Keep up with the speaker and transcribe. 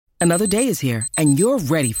Another day is here, and you're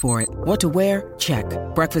ready for it. What to wear? Check.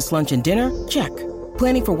 Breakfast, lunch, and dinner? Check.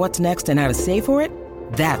 Planning for what's next and how to save for it?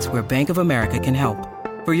 That's where Bank of America can help.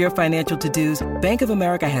 For your financial to-dos, Bank of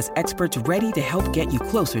America has experts ready to help get you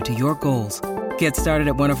closer to your goals. Get started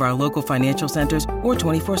at one of our local financial centers or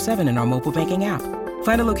 24/7 in our mobile banking app.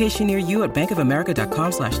 Find a location near you at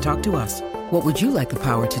bankofamerica.com/talktous. What would you like the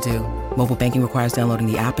power to do? Mobile banking requires downloading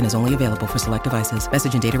the app and is only available for select devices.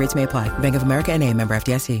 Message and data rates may apply. Bank of America N.A., member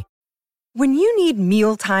FDIC. When you need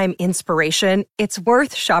mealtime inspiration, it's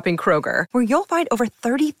worth shopping Kroger, where you'll find over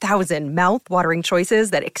 30,000 mouth-watering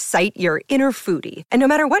choices that excite your inner foodie. And no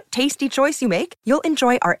matter what tasty choice you make, you'll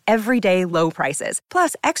enjoy our everyday low prices,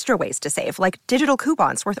 plus extra ways to save, like digital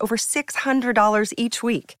coupons worth over $600 each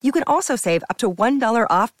week. You can also save up to $1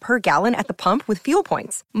 off per gallon at the pump with fuel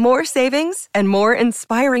points. More savings and more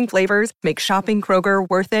inspiring flavors make shopping Kroger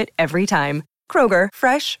worth it every time. Kroger,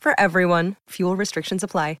 fresh for everyone. Fuel restrictions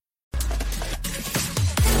apply.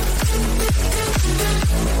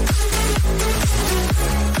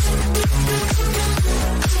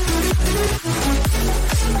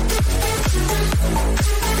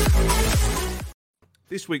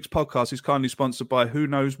 This week's podcast is kindly sponsored by Who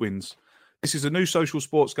Knows Wins. This is a new social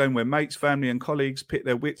sports game where mates, family and colleagues pit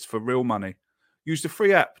their wits for real money. Use the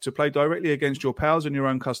free app to play directly against your pals in your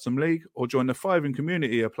own custom league, or join the thriving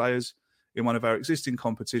community of players in one of our existing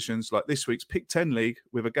competitions like this week's Pick 10 League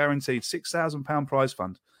with a guaranteed £6,000 prize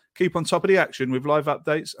fund. Keep on top of the action with live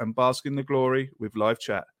updates and bask in the glory with live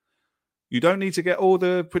chat. You don't need to get all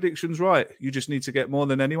the predictions right. You just need to get more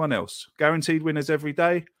than anyone else. Guaranteed winners every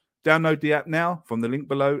day. Download the app now from the link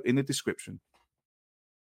below in the description.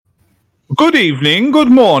 Good evening,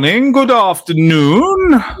 good morning, good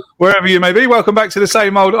afternoon, wherever you may be. Welcome back to the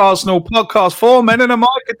Same Old Arsenal podcast, 4 Men and a Mic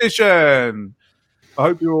edition. I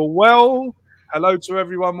hope you're all well. Hello to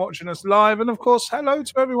everyone watching us live. And, of course, hello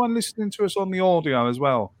to everyone listening to us on the audio as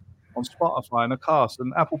well, on Spotify and Acast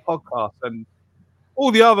and Apple Podcasts and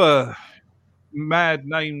all the other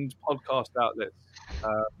mad-named podcast outlets.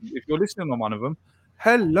 If you're listening on one of them,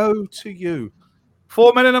 hello to you.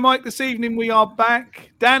 4 Men and a Mic this evening. We are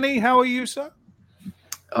back. Danny, how are you, sir?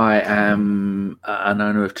 I am an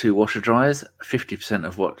owner of 2 washer dryers. 50%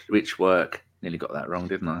 of which work. Nearly got that wrong,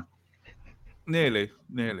 didn't I? Nearly.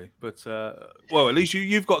 But, well, at least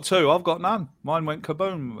you've got 2. I've got none. Mine went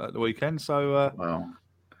kaboom at the weekend. So, well,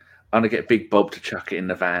 I'm going to get Big Bob to chuck it in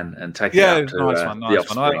the van and take it out to nice one.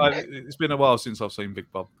 It's been a while since I've seen Big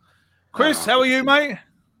Bob. Chris, how are you, mate?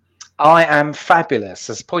 I am fabulous,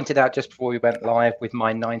 as pointed out just before we went live, with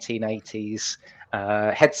my 1980s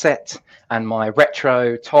headset and my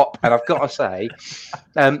retro top. And I've got to say,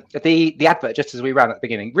 the advert, just as we ran at the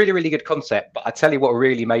beginning, really, really good concept. But I tell you what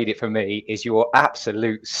really made it for me is your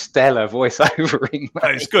absolute stellar voiceovering.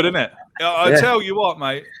 It's good, isn't it? I tell you what,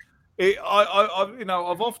 mate. I've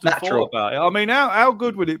often thought about it. I mean, how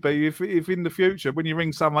good would it be if in the future, when you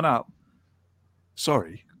ring someone up,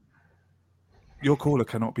 sorry, your caller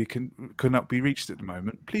cannot be reached at the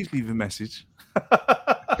moment. Please leave a message.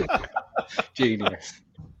 Genius.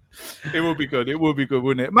 It will be good. It will be good,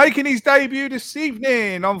 wouldn't it? Making his debut this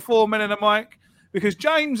evening on 4 Men and a Mic, because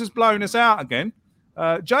James has blown us out again.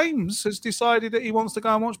 James has decided that he wants to go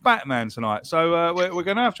and watch Batman tonight. So we're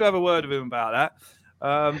going to have a word with him about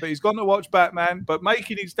that. But he's gone to watch Batman. But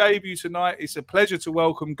making his debut tonight, it's a pleasure to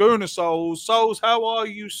welcome Guna Souls. Souls, how are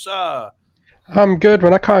you, sir? I'm good,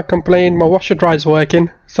 man. I can't complain. My washer dryer's working,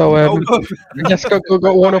 so just got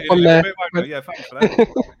one up on there. Yeah, thanks for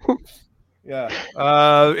that.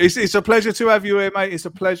 Yeah, it's a pleasure to have you here, mate. It's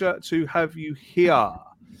a pleasure to have you here,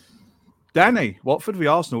 Danny. Watford v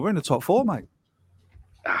Arsenal. We're in the top 4, mate.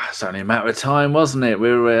 It's only a matter of time, wasn't it?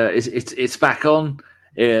 It's back on.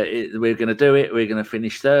 We're going to do it. We're going to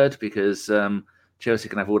finish 3rd because Chelsea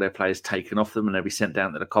can have all their players taken off them and they'll be sent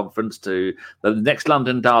down to the conference. To the next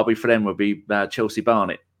London derby for them will be Chelsea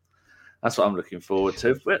Barnet. That's what I'm looking forward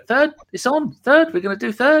to. 3rd, it's on. 3rd, we're going to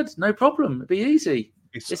do 3rd. No problem. It'll be easy.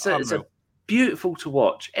 It's a beautiful to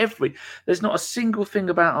watch. There's not a single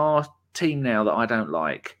thing about our team now that I don't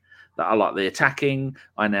like. That I like the attacking.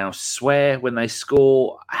 I now swear when they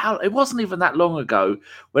score. It wasn't even that long ago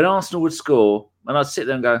when Arsenal would score and I'd sit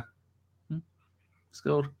there and go,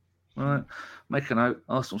 scored. All right. Make a note,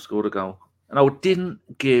 Arsenal scored a goal. And I didn't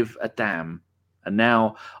give a damn. And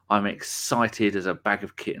now I'm excited as a bag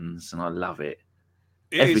of kittens and I love it.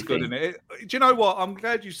 It is good, isn't it? Do you know what? I'm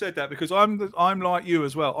glad you said that because I'm like you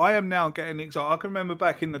as well. I am now getting excited. I can remember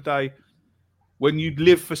back in the day when you'd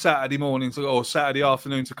live for Saturday mornings or Saturday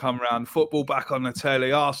afternoon to come round, football back on the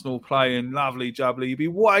telly, Arsenal playing, lovely jubbly. You'd be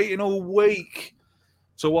waiting all week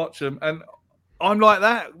to watch them. And I'm like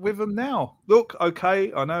that with them now. Look,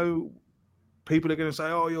 okay, I know people are going to say,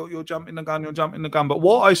 "Oh, you're jumping the gun, you're jumping the gun." But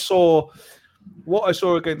what I saw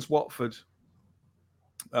against Watford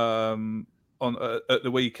on at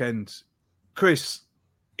the weekend, Chris,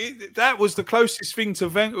 that was the closest thing to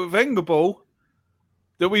Wenger ball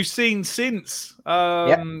that we've seen since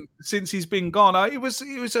he's been gone. It was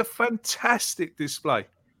a fantastic display.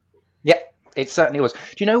 Yeah, it certainly was. Do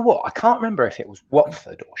you know what? I can't remember if it was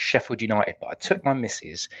Watford or Sheffield United, but I took my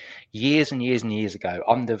missus years and years and years ago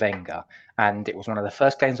under Wenger, and it was one of the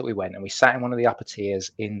first games that we went, and we sat in one of the upper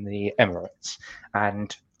tiers in the Emirates,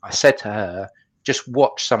 and I said to her, just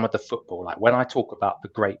watch some of the football. Like when I talk about the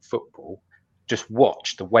great football, just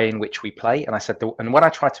watch the way in which we play. And I said, and when I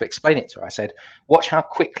tried to explain it to her, I said, watch how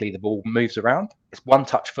quickly the ball moves around. It's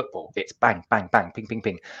one-touch football. It's bang, bang, bang, ping, ping,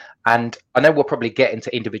 ping. And I know we'll probably get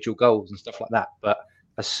into individual goals and stuff like that, but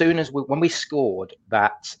as soon as when we scored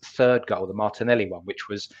that third goal, the Martinelli one, which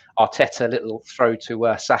was Arteta little throw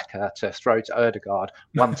to Saka to throw to Ødegaard,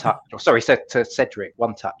 one touch, or sorry, to Cedric,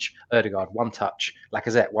 one touch, Ødegaard, one touch,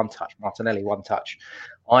 Lacazette, one touch, Martinelli, one touch.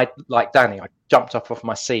 Like Danny, I jumped off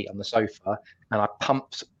my seat on the sofa and I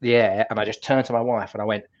pumped the air and I just turned to my wife and I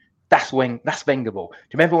went, that's Wenger ball. Do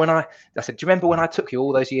you remember when I took you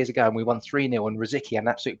all those years ago and we won 3-0 and Rosicky had an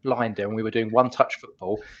absolute blinder and we were doing one-touch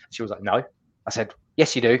football? She was like, no. I said,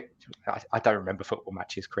 yes, you do. I don't remember football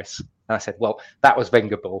matches, Chris. And I said, well, that was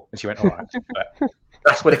Wenger ball. And she went, all right. But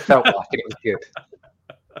that's what it felt like, and it was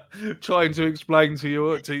good. Trying to explain to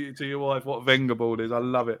your wife what Wenger ball is. I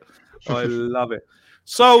love it. I love it.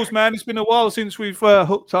 Souls, man, it's been a while since we've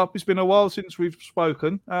hooked up. It's been a while since we've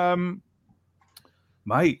spoken.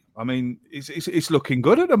 Mate, I mean, it's looking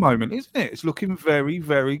good at the moment, isn't it? It's looking very,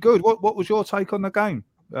 very good. What was your take on the game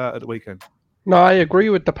at the weekend? No, I agree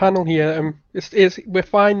with the panel here. We're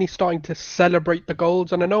finally starting to celebrate the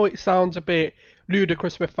goals, and I know it sounds a bit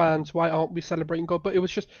ludicrous with fans. Why aren't we celebrating goals? But it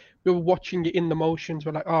was just we were watching it in the motions.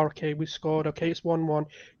 We're like, oh, okay, we scored. Okay, it's 1-1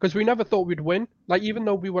 because we never thought we'd win. Like even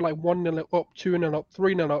though we were like 1-0 up, 2-0 up,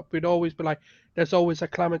 3-0 up, we'd always be like, there's always a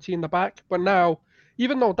calamity in the back. But now,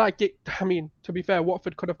 even though I mean, to be fair,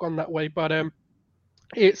 Watford could have gone that way, but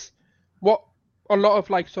it's what a lot of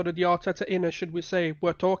like sort of the Arteta inner, should we say,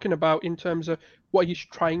 we're talking about in terms of what he's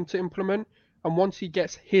trying to implement. And once he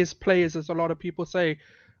gets his players, as a lot of people say,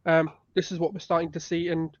 this is what we're starting to see.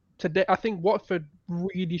 And today, I think Watford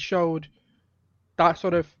really showed that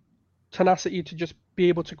sort of tenacity to just be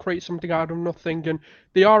able to create something out of nothing. And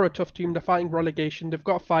they are a tough team. They're fighting relegation. They've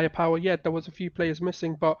got firepower. Yeah, there was a few players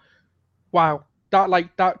missing, but wow,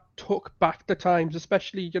 that took back the times,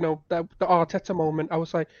 especially, you know, the Arteta moment. I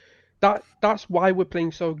was like, that's why we're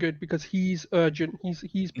playing so good, because he's urgent.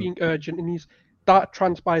 He's being urgent, and that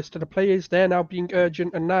transpires to the players. They're now being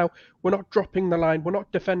urgent, and now we're not dropping the line. We're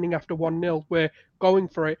not defending after 1-0. We're going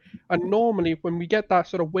for it. And normally, when we get that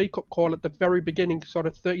sort of wake-up call at the very beginning, sort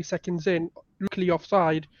of 30 seconds in, luckily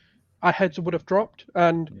offside, our heads would have dropped,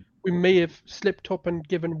 and we may have slipped up and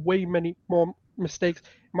given way many more mistakes.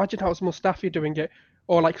 Imagine how it's Mustafi doing it,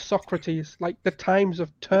 or like Socrates. Like the times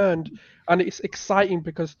have turned, and it's exciting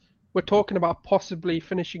because we're talking about possibly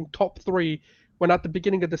finishing top 3 when at the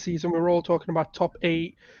beginning of the season we were all talking about top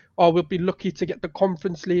 8, or we'll be lucky to get the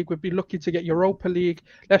Conference League, we'll be lucky to get Europa League.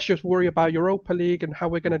 Let's just worry about Europa League and how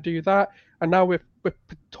we're going to do that. And now we're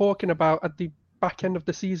talking about at the back end of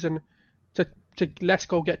the season to let's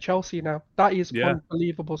go get Chelsea now. That is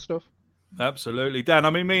unbelievable stuff. Absolutely, Dan.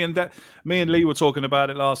 I mean, me and Lee were talking about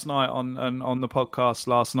it last night on the podcast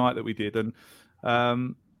last night that we did,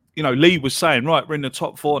 and you know, Lee was saying, right, we're in the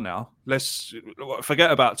top 4 now. Let's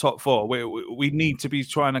forget about top 4. We need to be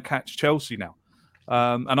trying to catch Chelsea now.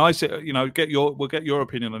 And I said, you know, we'll get your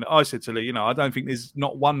opinion on it. I said to Lee, you know, I don't think there's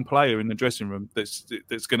not one player in the dressing room that's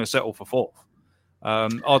going to settle for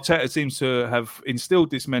 4th. Arteta seems to have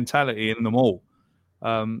instilled this mentality in them all,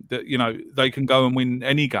 that, you know, they can go and win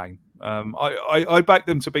any game. I back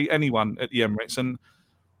them to beat anyone at the Emirates, and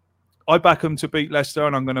I back them to beat Leicester,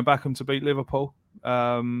 and I'm going to back them to beat Liverpool.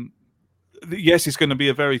 Yes, it's going to be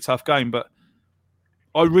a very tough game, but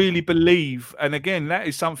I really believe, and again, that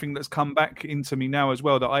is something that's come back into me now as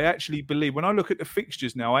well, that I actually believe, when I look at the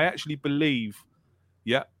fixtures now, I actually believe,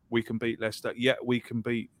 yeah, we can beat Leicester. Yeah, we can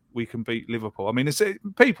beat Liverpool. I mean,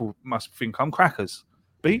 people must think I'm crackers.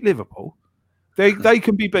 Beat Liverpool? They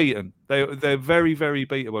can be beaten. They're very, very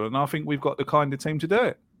beatable, and I think we've got the kind of team to do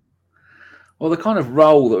it. Well, the kind of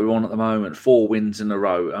role that we're on at the moment, 4 wins in a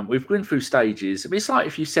row, and we've been through stages. I mean, it's like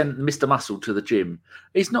if you send Mr. Muscle to the gym,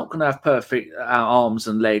 he's not going to have perfect arms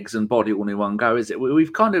and legs and body all in one go, is it?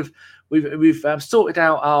 We've sorted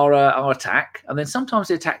out our attack, and then sometimes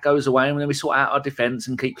the attack goes away, and then we sort out our defence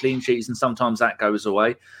and keep clean sheets, and sometimes that goes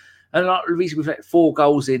away. And like the reason we've let 4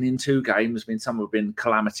 goals in 2 games, I mean, some have been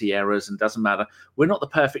calamity errors, and doesn't matter. We're not the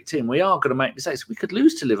perfect team. We are going to make mistakes. We could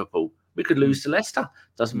lose to Liverpool. We could lose to Leicester.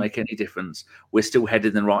 Doesn't make any difference. We're still headed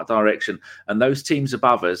in the right direction. And those teams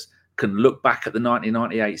above us can look back at the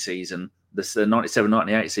 1998 season, the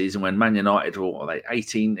 97-98 season, when Man United were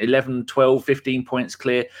 18, 11, 12, 15 points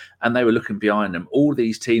clear, and they were looking behind them. All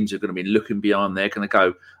these teams are going to be looking behind. They're going to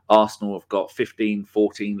go. Arsenal have got 15,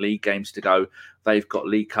 14 league games to go. They've got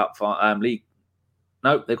they've got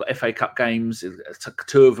FA Cup games.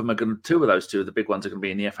 2 of them are going to, 2 of those 2 of the big ones are going to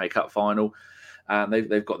be in the FA Cup final.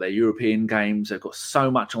 They've got their European games. They've got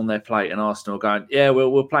so much on their plate, and Arsenal are going,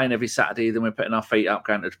 we're playing every Saturday, then we're putting our feet up,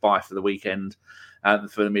 going to Dubai for the weekend,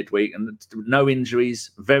 for the midweek, and no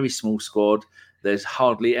injuries, very small squad. There's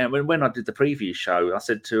hardly, and when I did the previous show, I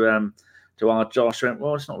said to our Josh,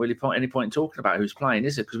 well, it's not really any point talking about who's playing,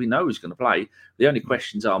 is it? Because we know who's going to play. The only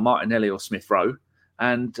questions are Martinelli or Smith Rowe,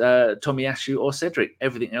 and Tomiyasu or Cedric.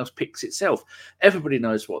 Everything else picks itself. Everybody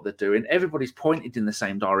knows what they're doing. Everybody's pointed in the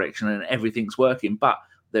same direction, and everything's working. But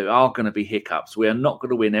there are going to be hiccups. We are not going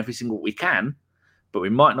to win every single. We can, but we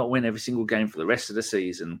might not win every single game for the rest of the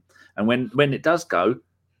season. And when it does go,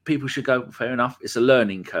 people should go, fair enough. It's a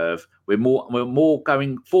learning curve. We're more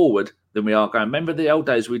going forward than we are going. Remember the old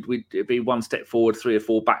days? We'd be 1 step forward, 3 or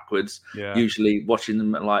 4 backwards. Yeah. Usually watching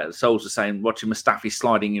them, like Souls was saying, watching Mustafi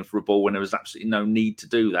sliding in for a ball when there was absolutely no need to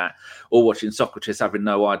do that, or watching Socrates having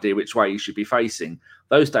no idea which way he should be facing.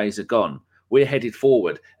 Those days are gone. We're headed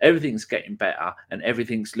forward. Everything's getting better and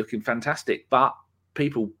everything's looking fantastic. But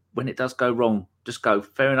people, when it does go wrong, just go,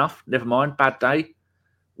 fair enough, never mind, bad day.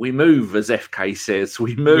 We move, as FK says.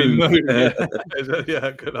 We move.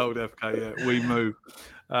 Yeah, good old FK. Yeah, we move.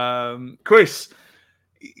 Chris,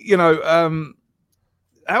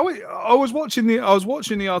 I was watching the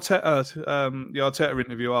Arteta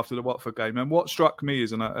interview after the Watford game, and what struck me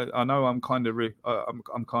is, and I know I'm kind of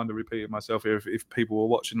repeating myself here if people were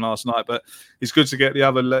watching last night, but it's good to get the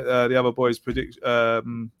other boys'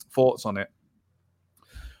 thoughts on it.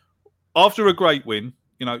 After a great win,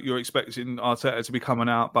 you're expecting Arteta to be coming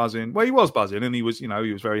out buzzing. Well, he was buzzing, and he was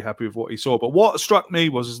very happy with what he saw. But what struck me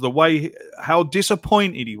was the way how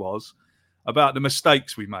disappointed he was about the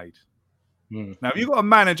mistakes we made. Now, if you've got a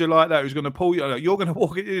manager like that who's going to pull you, you're going to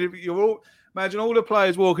walk in. Imagine all the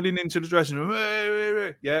players walking into the dressing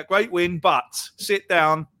room. Yeah, great win, but sit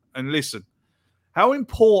down and listen. How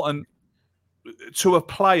important to a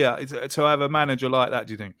player to have a manager like that?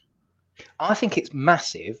 Do you think? I think it's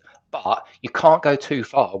massive. But you can't go too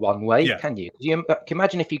far one way, can you? Can you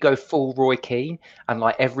imagine if you go full Roy Keane and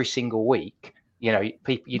like every single week,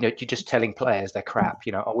 people, you're just telling players they're crap.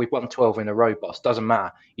 We've won 12 in a row, boss. Doesn't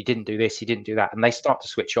matter. You didn't do this, you didn't do that, and they start to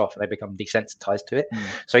switch off and they become desensitized to it.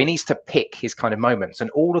 So he needs to pick his kind of moments, and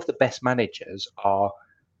all of the best managers are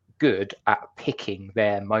good at picking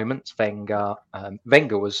their moments. Wenger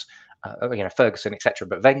was. Ferguson, etc.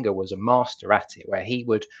 But Wenger was a master at it, where he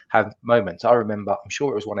would have moments. I remember, I'm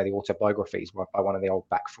sure it was one of the autobiographies by one of the old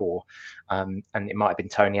back 4, and it might have been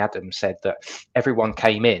Tony Adams, said that everyone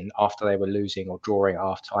came in after they were losing or drawing at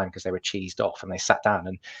half time because they were cheesed off, and they sat down,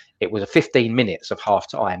 and it was a 15 minutes of half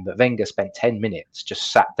time, but Wenger spent 10 minutes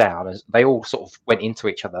just sat down as they all sort of went into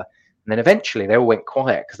each other, and then eventually they all went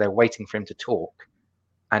quiet because they were waiting for him to talk,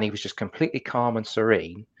 and he was just completely calm and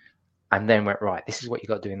serene. And then went, right, this is what you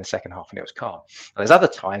got to do in the second half. And it was calm. And there's other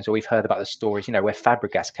times where we've heard about the stories, where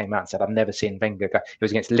Fabregas came out and said, I've never seen Wenger go. It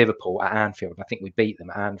was against Liverpool at Anfield. I think we beat them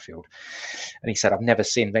at Anfield. And he said, I've never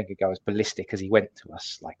seen Wenger go as ballistic as he went to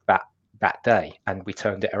us like that day. And we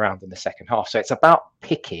turned it around in the second half. So it's about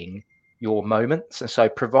picking your moments. And so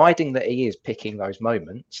providing that he is picking those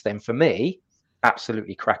moments, then for me,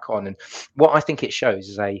 absolutely crack on. And what I think it shows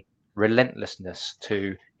is a relentlessness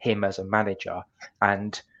to him as a manager,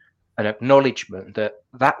 and an acknowledgement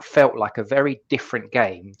that felt like a very different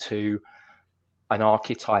game to an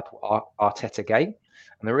archetypal Arteta game.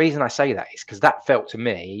 And the reason I say that is because that felt to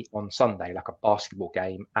me on Sunday like a basketball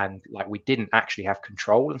game, and like we didn't actually have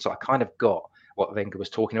control. And so I kind of got what Wenger was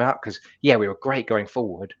talking about, because we were great going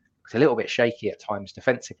forward. It's a little bit shaky at times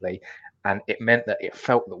defensively, and it meant that it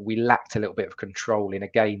felt that we lacked a little bit of control in a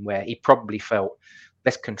game where he probably felt,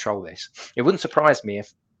 let's control this. It wouldn't surprise me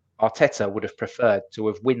if Arteta would have preferred to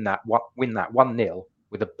have win that 1-0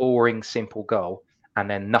 with a boring, simple goal, and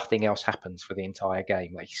then nothing else happens for the entire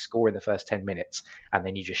game. Like you score in the first 10 minutes, and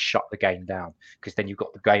then you just shut the game down because then you've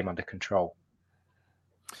got the game under control.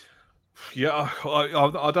 Yeah,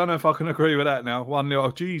 I don't know if I can agree with that now. 1-0,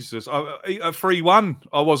 oh, Jesus. At 3-1,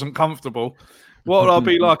 I wasn't comfortable. What would I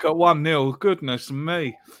be like at 1-0? Goodness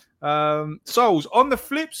me. Souls, on the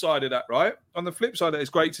flip side of that, right? On the flip side of that,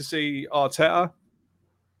 it's great to see Arteta.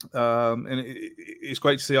 And it's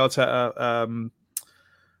great to see Arteta,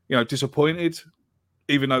 disappointed,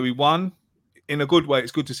 even though we won. In a good way,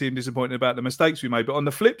 it's good to see him disappointed about the mistakes we made. But on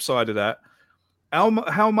the flip side of that,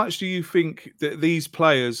 how much do you think that these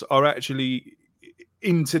players are actually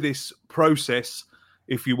into this process,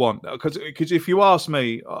 if you want? Because if you ask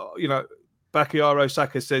me, Bakayaro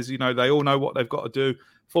Saka says, they all know what they've got to do.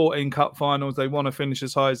 14 cup finals, they want to finish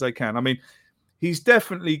as high as they can. I mean, he's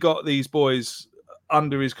definitely got these boys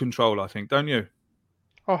under his control, I think, don't you?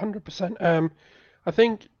 100%. I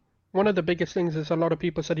think one of the biggest things is a lot of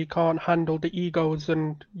people said he can't handle the egos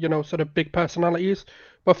and, sort of big personalities.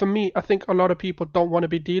 But for me, I think a lot of people don't want to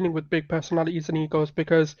be dealing with big personalities and egos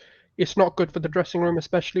because it's not good for the dressing room,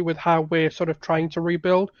 especially with how we're sort of trying to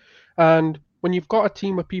rebuild. And when you've got a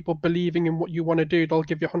team of people believing in what you want to do, they'll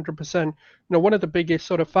give you 100%. One of the biggest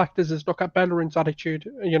sort of factors is look at Bellerin's attitude.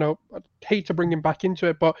 I hate to bring him back into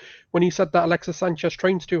it, but when he said that Alexis Sanchez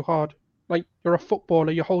trains too hard, like you're a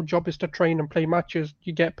footballer, your whole job is to train and play matches.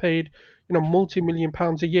 You get paid, multi-million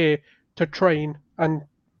pounds a year to train and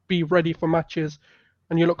be ready for matches,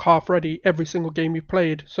 and you look half ready every single game you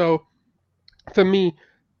played. So for me,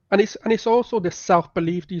 and it's also the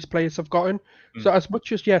self-belief these players have gotten. So as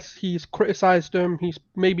much as, yes, he's criticised them, he's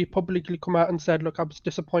maybe publicly come out and said, look, I was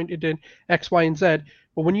disappointed in X, Y, and Z.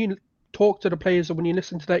 But when you talk to the players or when you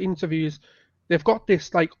listen to their interviews, they've got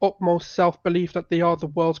this like utmost self-belief that they are the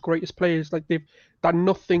world's greatest players. Like that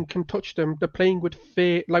nothing can touch them. They're playing with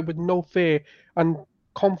fear, like with no fear and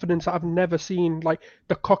confidence that I've never seen. Like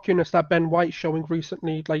the cockiness that Ben White's showing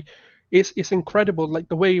recently, like it's incredible. Like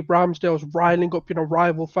the way Ramsdale's riling up,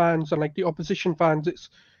 rival fans and like the opposition fans.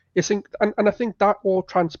 And I think that all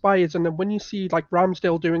transpires. And then when you see like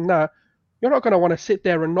Ramsdale doing that, you're not going to want to sit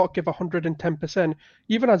there and not give 110%.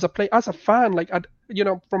 Even as a fan, like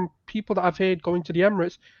from people that I've heard going to the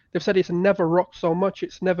Emirates, they've said it's never rocked so much.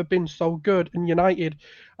 It's never been so good in United,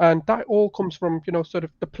 and that all comes from sort of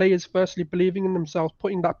the players firstly believing in themselves,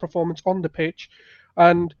 putting that performance on the pitch.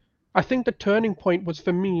 And I think the turning point was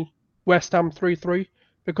for me West Ham 3-3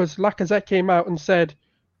 because Lacazette came out and said,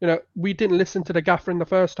 we didn't listen to the gaffer in the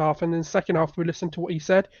first half, and in the second half we listened to what he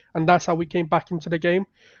said, and that's how we came back into the game.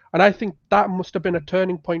 And I think that must have been a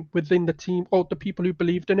turning point within the team, or the people who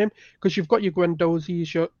believed in him, because you've got your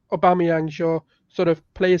Guendouzi's, your Aubameyangs, your sort of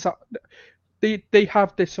players that they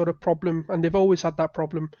have this sort of problem, and they've always had that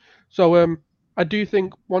problem. So I do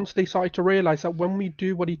think once they started to realise that when we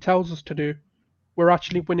do what he tells us to do, we're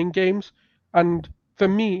actually winning games. And for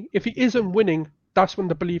me, if he isn't winning, that's when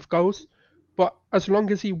the belief goes. But as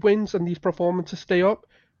long as he wins and these performances stay up,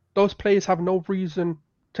 those players have no reason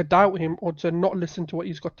to doubt him or to not listen to what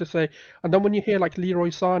he's got to say. And then when you hear like Leroy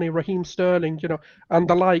Sané, Raheem Sterling, and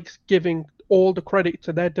the likes giving all the credit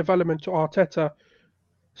to their development to Arteta,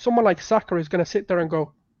 someone like Saka is going to sit there and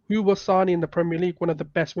go, who was Sané in the Premier League? One of the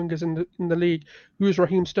best wingers in the league. Who's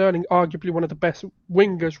Raheem Sterling? Arguably one of the best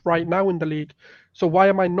wingers right now in the league. So why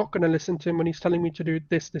am I not going to listen to him when he's telling me to do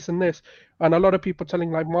this, this, and this? And a lot of people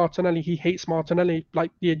telling like Martinelli, he hates Martinelli.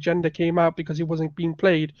 Like the agenda came out because he wasn't being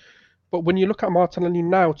played. But when you look at Martinelli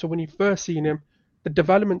now, to when you first seen him, the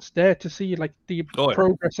development's there to see, like the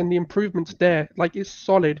progress and the improvements there. Like it's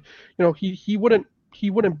solid. He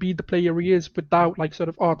wouldn't be the player he is without like sort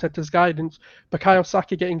of Arteta's guidance. Bukayo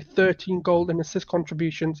Saka getting 13 goal and assist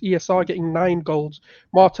contributions, ESR getting 9 goals.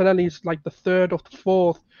 Martinelli's like the third or the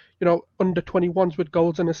fourth, under 21s with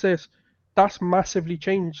goals and assists. That's massively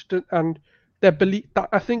changed, and their belief that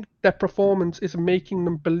I think their performance is making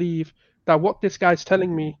them believe that what this guy's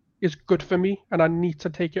telling me is good for me and I need to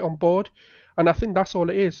take it on board. And I think that's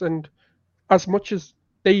all it is. And as much as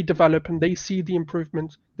they develop and they see the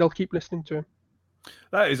improvements, they'll keep listening to him.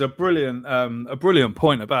 That is a brilliant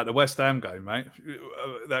point about the West Ham game, mate.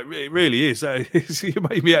 That it really is. You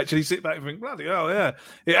made me actually sit back and think, bloody hell, yeah.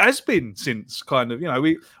 It has been since kind of,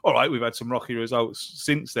 we've had some rocky results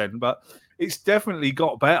since then, but it's definitely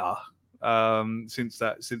got better since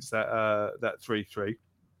that 3-3.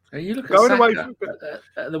 You look at Saka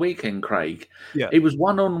at the weekend, Craig. Yeah, he was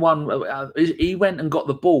one-on-one. He went and got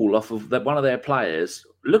the ball off of one of their players.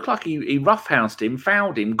 Looked like he roughhoused him,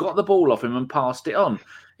 fouled him, got the ball off him, and passed it on.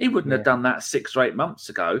 He wouldn't have done that 6 or 8 months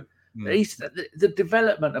ago. The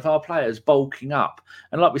development of our players bulking up,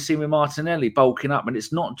 and like we've seen with Martinelli bulking up, and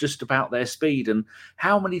it's not just about their speed. And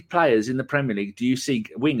how many players in the Premier League do you see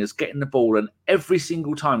wingers getting the ball and every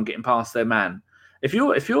single time getting past their man? If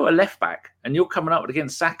you're a left back and you're coming up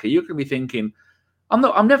against Saka, you're going to be thinking,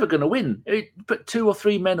 I'm never going to win. Put 2 or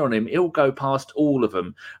 3 men on him, he'll go past all of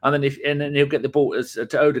them, and then he'll get the ball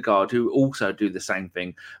to Odegaard, who also do the same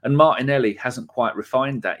thing. And Martinelli hasn't quite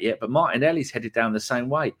refined that yet, but Martinelli's headed down the same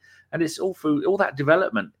way, and it's all through all that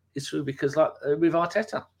development. It's through because with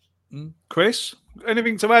Arteta. Chris,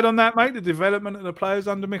 anything to add on that, mate? The development of the players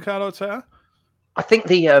under Mikel Arteta. I think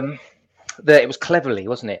it was Cleverly,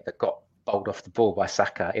 wasn't it, that got bowled off the ball by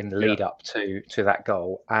Saka in the lead up to that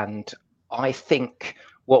goal. And I think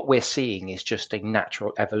what we're seeing is just a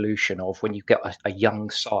natural evolution of when you get a young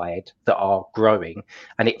side that are growing,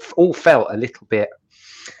 and it all felt a little bit,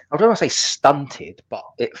 I don't want to say stunted, but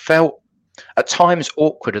it felt at times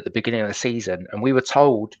awkward at the beginning of the season. And we were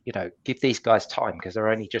told, give these guys time because they're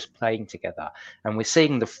only just playing together. And we're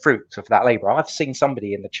seeing the fruits of that labour. I've seen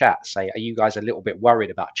somebody in the chat say, are you guys a little bit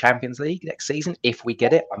worried about Champions League next season if we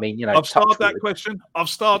get it? I mean, I've started that question.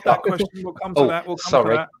 We'll come to that.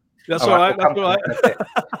 Sorry. To that. That's all right. That's all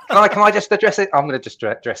right. Can I just address it? I'm going to just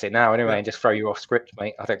address it now anyway and just throw you off script,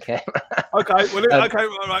 mate. I don't care. Okay. Well, okay.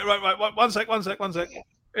 Right. One sec.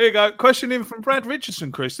 Here you go. Question in from Brad Richardson,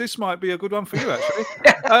 Chris. This might be a good one for you, actually.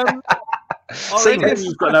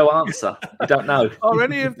 You've got no answer. You don't know. Are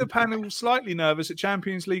any of the panel slightly nervous that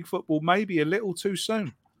Champions League football may be a little too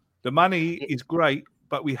soon? The money is great,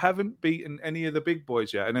 but we haven't beaten any of the big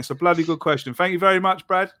boys yet. And it's a bloody good question. Thank you very much,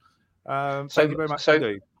 Brad. Thank you very much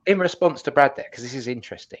indeed. In response to Brad there, because this is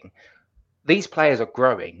interesting, these players are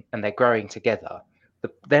growing and they're growing together.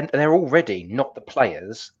 They're already not the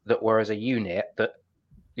players that were as a unit that,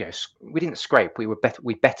 we didn't scrape.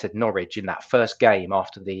 We bettered Norwich in that first game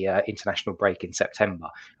after the international break in September,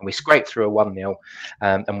 and we scraped through a 1-0,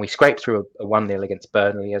 and we scraped through a 1-0 against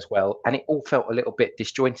Burnley as well. And it all felt a little bit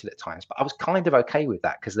disjointed at times, but I was kind of okay with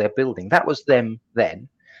that because they're building. That was them then.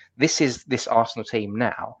 This is this Arsenal team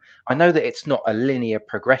now. I know that it's not a linear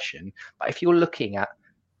progression, but if you're looking at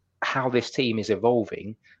how this team is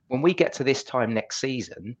evolving, when we get to this time next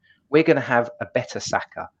season, we're going to have a better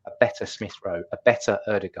Saka, a better Smith Rowe, a better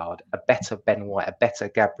Odegaard, a better Ben White, a better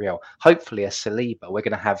Gabriel, hopefully a Saliba. We're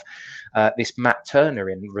going to have this Matt Turner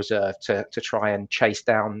in reserve to try and chase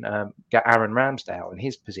down Aaron Ramsdale in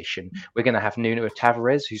his position. We're going to have Nuno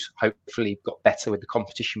Tavares, who's hopefully got better with the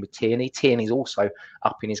competition with Tierney. Tierney's also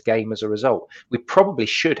up in his game as a result. We probably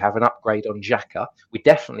should have an upgrade on Xhaka. We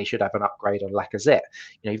definitely should have an upgrade on Lacazette.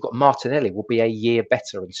 You've got Martinelli will be a year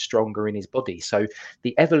better and stronger in his body. So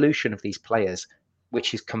the evolution of these players,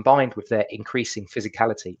 which is combined with their increasing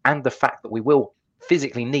physicality and the fact that we will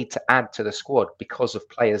physically need to add to the squad because of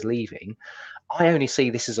players leaving, I only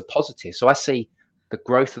see this as a positive. So I see the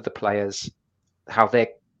growth of the players, how they're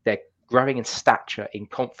growing in stature, in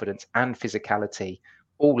confidence and physicality,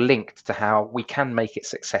 all linked to how we can make it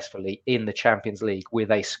successfully in the Champions League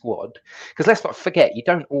with a squad. Because let's not forget, you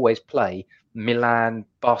don't always play Milan,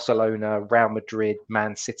 Barcelona, Real Madrid,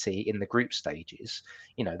 Man City in the group stages.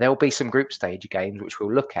 There'll be some group stage games which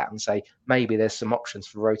we'll look at and say maybe there's some options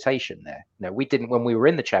for rotation there. We didn't, when we were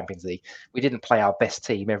in the Champions League, we didn't play our best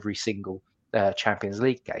team every single Champions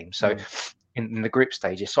League game. So in the group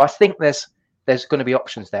stages, so I think there's going to be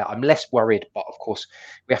options there. I'm less worried, but of course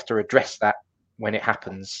we have to address that when it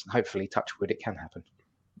happens. Hopefully, touch wood, it can happen.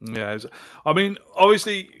 Yeah, I mean,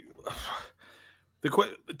 obviously.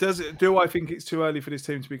 Do I think it's too early for this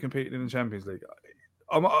team to be competing in the Champions League?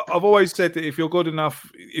 I've always said that if you're good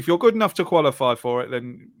enough to qualify for it,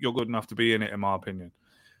 then you're good enough to be in it, in my opinion.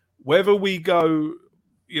 Whether we go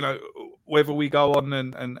on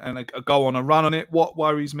and go on a run on it, what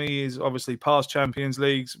worries me is obviously past Champions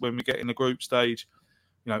Leagues when we get in the group stage.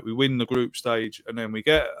 We win the group stage, and then we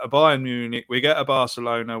get a Bayern Munich, we get a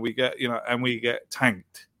Barcelona, we get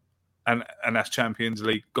tanked, and that's Champions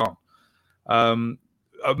League gone.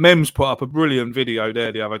 Mems put up a brilliant video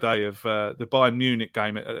there the other day of the Bayern Munich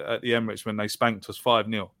game at the Emirates when they spanked us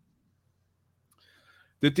 5-0.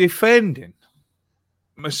 The defending,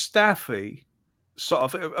 Mustafi,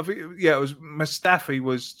 Mustafi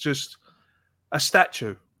was just a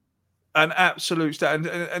statue, an absolute statue,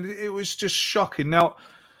 and it was just shocking. Now,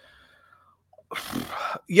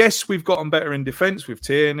 yes, we've gotten better in defence with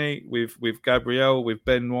Tierney, with Gabriel, with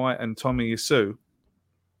Ben White and Tommy Yasu.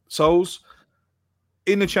 Souls,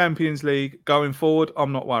 in the Champions League, going forward,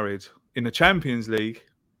 I'm not worried. In the Champions League,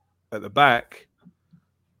 at the back,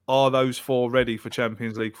 are those four ready for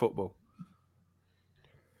Champions League football?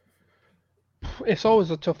 It's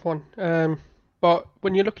always a tough one. But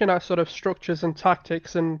when you're looking at sort of structures and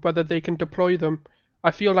tactics and whether they can deploy them, I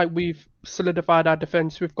feel like we've solidified our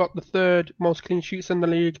defence. We've got the third most clean sheets in the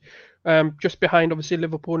league, just behind obviously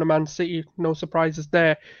Liverpool and Man City. No surprises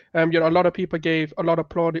there. A lot of people gave a lot of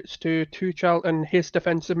plaudits to Tuchel and his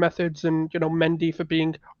defensive methods, and Mendy for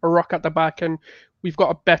being a rock at the back. And we've got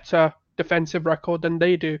a better defensive record than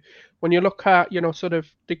they do. When you look at sort of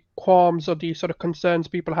the qualms or the sort of concerns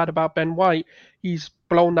people had about Ben White, he's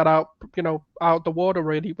blown that out out the water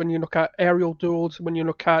really. When you look at aerial duels, when you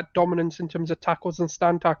look at dominance in terms of tackles and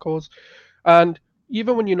stand tackles, and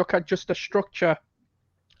even when you look at just the structure,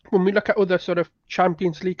 when we look at other sort of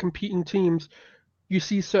Champions League competing teams, you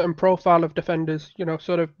see certain profile of defenders,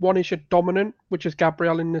 sort of one is your dominant, which is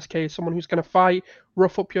Gabriel in this case, someone who's going to fight,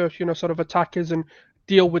 rough up your sort of attackers and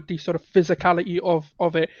deal with the sort of physicality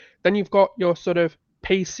of it. Then you've got your sort of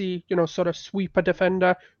pacey, sort of sweeper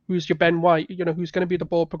defender, who's your Ben White, who's going to be the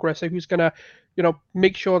ball progressor, who's going to,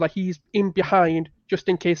 make sure that he's in behind just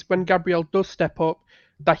in case when Gabriel does step up,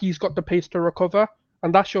 that he's got the pace to recover.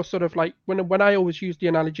 And that's your sort of like, when I always use the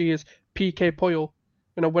analogy is PK Puyol.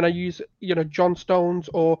 When I use, John Stones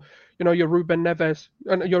or, your Ruben Neves,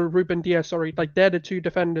 and your Ruben Diaz, sorry, like they're the two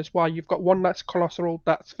defenders. Why you've got one that's colossal,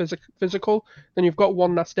 that's physical, then you've got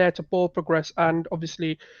one that's there to ball progress and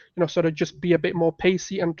obviously, sort of just be a bit more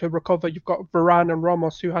pacey and to recover. You've got Varane and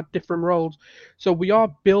Ramos who had different roles. So we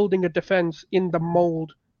are building a defense in the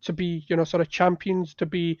mold to be, sort of champions, to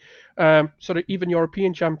be sort of even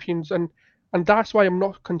European champions. And that's why I'm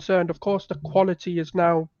not concerned. Of course, the quality is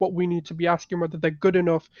now what we need to be asking, whether they're good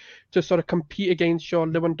enough to sort of compete against your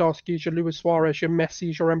Lewandowski's, your Luis Suarez, your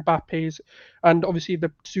Messi's, your Mbappe's, and obviously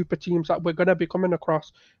the super teams that we're going to be coming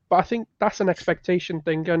across. But I think that's an expectation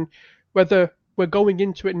thing. And whether we're going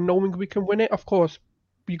into it knowing we can win it, of course,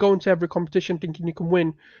 you go into every competition thinking you can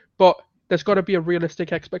win. But there's got to be a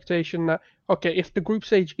realistic expectation that, okay, if the group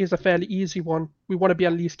stage is a fairly easy one, we want to be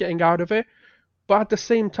at least getting out of it. But at the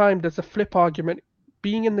same time, there's a flip argument.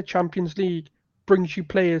 Being in the Champions League brings you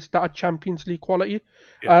players that are Champions League quality.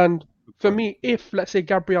 Yeah. And for me, if, let's say,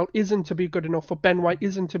 Gabriel isn't to be good enough or Ben White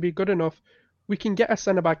isn't to be good enough, we can get a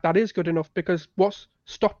centre-back that is good enough, because what's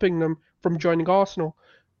stopping them from joining Arsenal?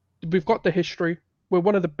 We've got the history. We're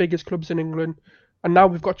one of the biggest clubs in England. And now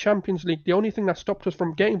we've got Champions League. The only thing that stopped us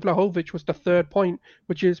from getting Vlahovic was the third point,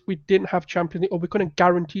 which is we didn't have Champions League, or we couldn't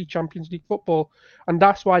guarantee Champions League football. And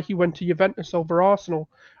that's why he went to Juventus over Arsenal.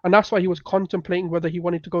 And that's why he was contemplating whether he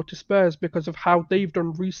wanted to go to Spurs, because of how they've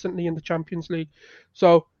done recently in the Champions League.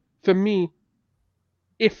 So for me,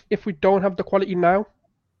 if we don't have the quality now,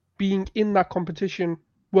 being in that competition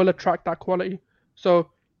will attract that quality.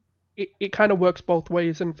 So it kind of works both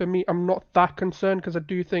ways. And for me, I'm not that concerned, because I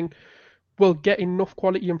do think we'll get enough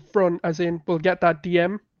quality in front, as in we'll get that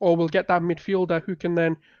DM or we'll get that midfielder who can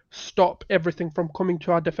then stop everything from coming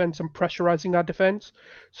to our defence and pressurising our defence.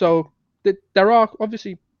 So there are,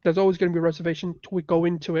 obviously, there's always going to be reservations till we go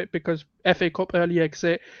into it, because FA Cup early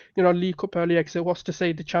exit, League Cup early exit, what's to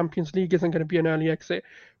say the Champions League isn't going to be an early exit?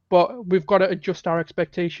 But we've got to adjust our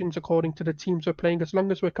expectations according to the teams we're playing. As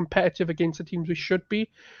long as we're competitive against the teams we should be,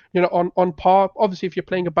 on par. Obviously, if you're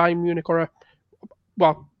playing a Bayern Munich or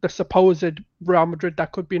the supposed Real Madrid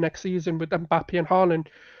that could be next season with Mbappe and Haaland,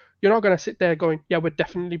 you're not going to sit there going, yeah, we're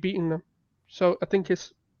definitely beating them. So I think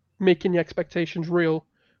it's making the expectations real,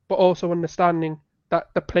 but also understanding that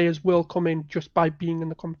the players will come in just by being in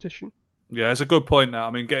the competition. Yeah, it's a good point now. I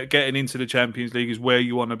mean, getting into the Champions League is where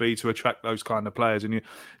you want to be to attract those kind of players, and you're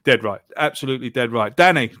dead right. Absolutely dead right.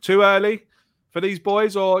 Danny, too early for these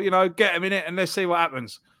boys, or, get them in it and let's see what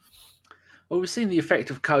happens? Well, we've seen the effect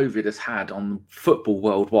of COVID has had on football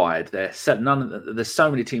worldwide. There's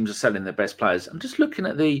so many teams are selling their best players. I'm just looking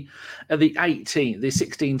at the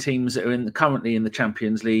 16 teams that are currently in the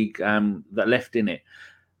Champions League that are left in it.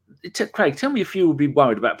 Craig, tell me if you would be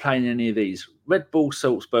worried about playing any of these. Red Bull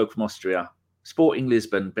Salzburg from Austria, Sporting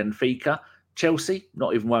Lisbon, Benfica, Chelsea,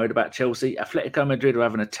 not even worried about Chelsea. Atletico Madrid are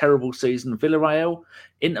having a terrible season. Villarreal,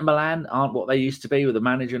 Inter Milan aren't what they used to be with the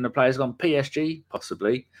manager and the players gone. PSG,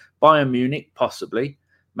 possibly. Bayern Munich, possibly.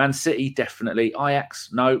 Man City, definitely.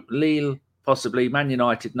 Ajax, no. Lille, possibly. Man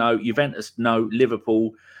United, no. Juventus, no.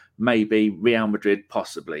 Liverpool, maybe. Real Madrid,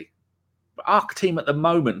 possibly. But our team at the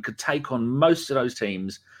moment could take on most of those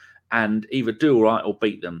teams and either do all right or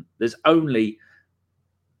beat them. There's only...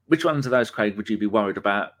 Which ones of those, Craig, would you be worried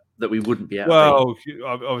about that we wouldn't be able to beat?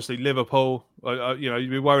 Obviously Liverpool. You'd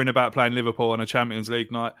be worrying about playing Liverpool on a Champions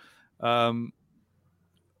League night.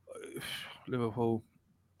 Liverpool,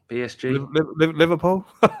 PSG, Liverpool,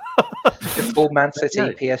 Liverpool, Man City,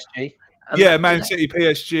 PSG. Yeah, Man City,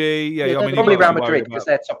 PSG. Yeah, probably Real Madrid, because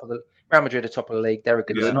they're top of the Real Madrid are top of the league. They're a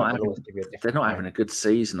good They're team. not They'll always give you a different They're not game. having a good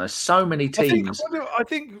season. There's so many teams I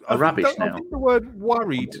think are rubbish now. I think the word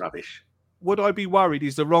worried. Rubbish. Would I be worried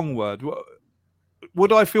is the wrong word.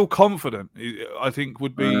 Would I feel confident? I think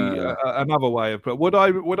would be another way of put. Would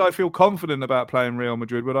I feel confident about playing Real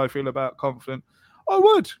Madrid? Would I feel confident? I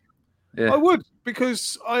would. Yeah. I would,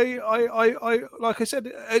 because I like I said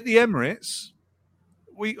at the Emirates,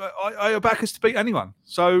 I back us to beat anyone.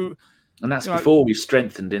 So, and that's before we've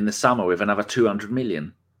strengthened in the summer with another 200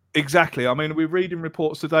 million. Exactly. I mean, we're reading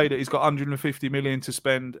reports today that he's got 150 million to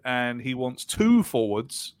spend, and he wants 2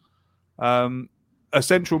 forwards, a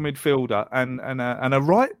central midfielder, and a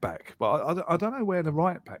right back. But I don't know where the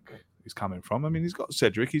right back is coming from. I mean, he's got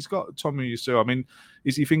Cedric, he's got Tommy Yusu. I mean,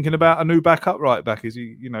 is he thinking about a new backup right back? Is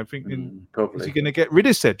he, thinking is he going to get rid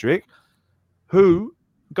of Cedric, who,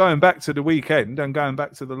 going back to the weekend and going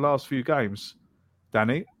back to the last few games,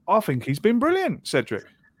 Danny, I think he's been brilliant, Cedric.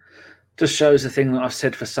 Just shows the thing that I've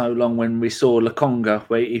said for so long when we saw Lokonga,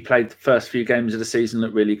 where he played the first few games of the season,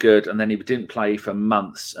 looked really good, and then he didn't play for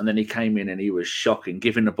months, and then he came in and he was shocking,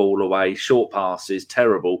 giving the ball away, short passes,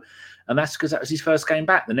 terrible. And that's because that was his first game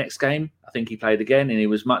back. The next game, I think he played again and he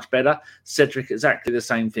was much better. Cedric, exactly the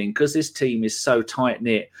same thing. Because this team is so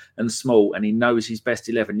tight-knit and small and he knows his best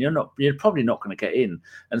 11, you're probably not going to get in.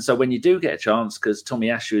 And so when you do get a chance, because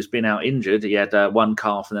Tomiyasu has been out injured, he had one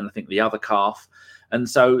calf and then I think the other calf. And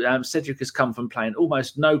so Cedric has come from playing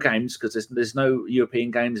almost no games because there's no European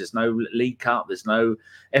games, there's no League Cup, there's no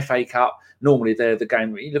FA Cup. Normally they're the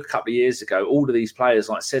game. You look a couple of years ago, all of these players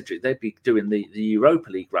like Cedric, they'd be doing the Europa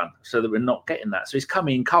League run, so that we're not getting that. So he's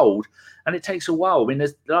coming in cold, and it takes a while. I mean,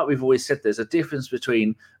 like we've always said, there's a difference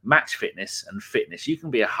between match fitness and fitness. You can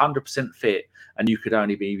be 100% fit, and you could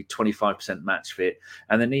only be 25% match fit.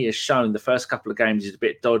 And then he has shown the first couple of games he's a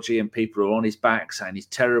bit dodgy, and people are on his back saying he's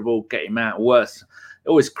terrible, get him out. Worse. It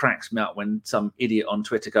always cracks me up when some idiot on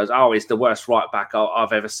Twitter goes, "Oh, he's the worst right back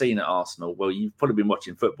I've ever seen at Arsenal." Well, you've probably been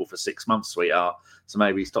watching football for 6 months, sweetheart. So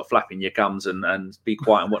maybe stop flapping your gums and be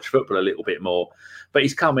quiet and watch football a little bit more. But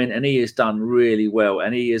he's come in and he has done really well.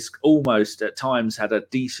 And he has almost at times had a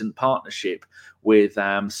decent partnership with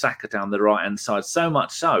Saka down the right-hand side. So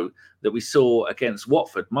much so that we saw against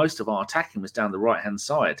Watford, most of our attacking was down the right-hand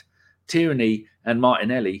side. Tierney and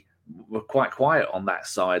Martinelli were quite quiet on that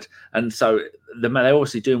side, and so they're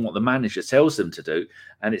obviously doing what the manager tells them to do,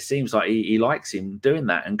 and it seems like he likes him doing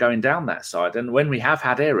that and going down that side. And when we have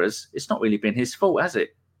had errors, it's not really been his fault, has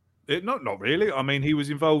it? Not really. I mean, he was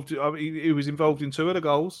involved. He was involved in 2 of the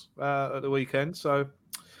goals at the weekend, so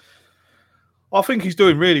I think he's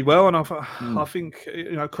doing really well, and I think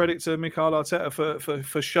credit to Mikel Arteta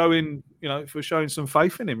for showing some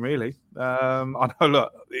faith in him. Really, I know.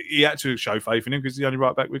 Look, he had to show faith in him because he's the only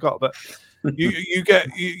right back we got. But you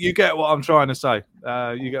get what I'm trying to say.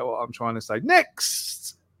 You get what I'm trying to say.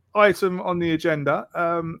 Next item on the agenda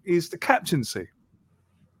is the captaincy.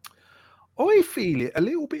 I feel it a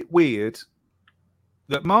little bit weird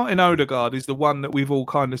that Martin Odegaard is the one that we've all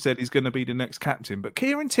kind of said is going to be the next captain. But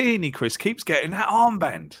Kieran Tierney, Chris, keeps getting that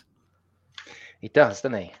armband. He does,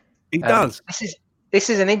 doesn't he? He does. This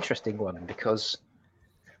is an interesting one because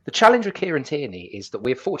the challenge with Kieran Tierney is that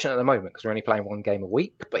we're fortunate at the moment because we're only playing 1 game a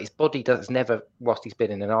week, but his body has never, whilst he's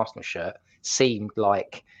been in an Arsenal shirt, seemed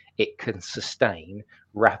like it can sustain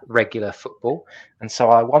regular football. And so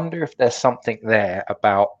I wonder if there's something there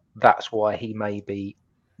about that's why he might be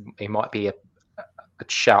a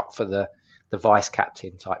shout for the vice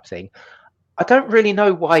captain type thing. I don't really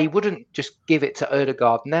know why he wouldn't just give it to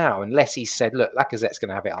Odegaard now, unless he said, "Look, Lacazette's going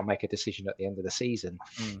to have it. I'll make a decision at the end of the season."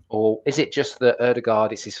 Or is it just that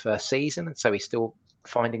Odegaard is his first season, and so he's still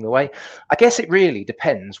finding the way? I guess it really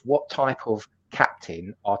depends what type of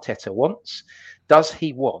captain Arteta wants. Does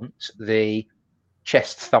he want the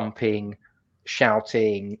chest thumping,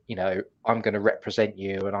 shouting, I'm going to represent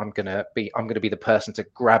you and I'm going to be the person to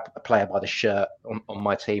grab a player by the shirt on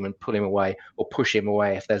my team and pull him away or push him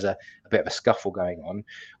away if there's a bit of a scuffle going on?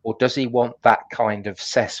 Or does he want that kind of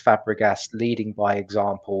Cesc Fabregas leading by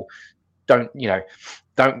example? Don't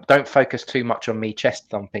focus too much on me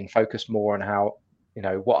chest thumping, focus more on how,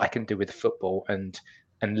 what I can do with football and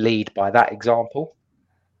lead by that example.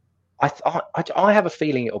 I have a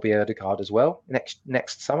feeling it'll be Odegaard as well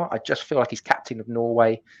next summer. I just feel like he's captain of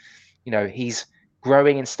Norway. He's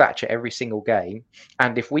growing in stature every single game.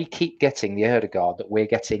 And if we keep getting the Odegaard that we're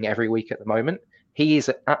getting every week at the moment, he is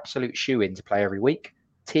an absolute shoe-in to play every week.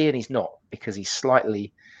 Tierney's not, because he's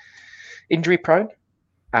slightly injury prone.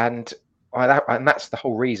 And that's the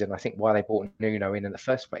whole reason, I think, why they brought Nuno in the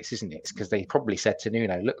first place, isn't it? It's because they probably said to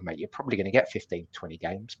Nuno, "Look, mate, you're probably going to get 15, 20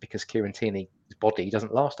 games because Kieran Tierney's body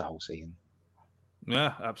doesn't last a whole season."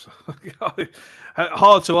 Yeah, absolutely.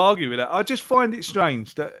 Hard to argue with that. I just find it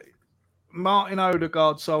strange that Martin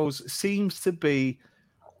Odegaard Souls seems to be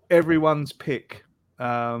everyone's pick.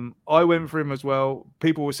 I went for him as well.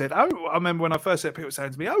 People said, "Oh, I remember when I first said, people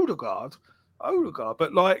saying to me, Odegaard."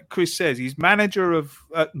 But like Chris says, he's manager.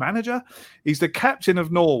 He's the captain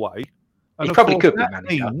of Norway. And he probably could be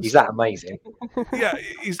manager. He's that amazing. Yeah,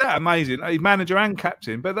 he's that amazing. He's manager and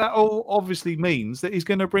captain. But that all obviously means that he's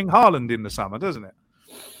going to bring Haaland in the summer, doesn't it?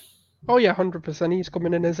 Oh yeah, 100%. He's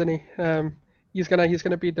coming in, isn't he? He's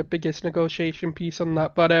gonna be the biggest negotiation piece on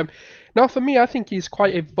that. But now for me, I think he's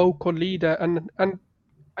quite a vocal leader, and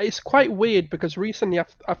it's quite weird because recently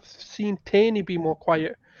I've seen Taney be more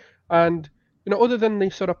quiet, and other than the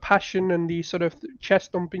sort of passion and the sort of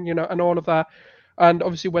chest thumping, and all of that, and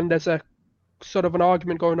obviously when there's a sort of an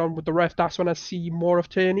argument going on with the ref, that's when I see more of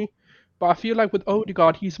Taney. But I feel like with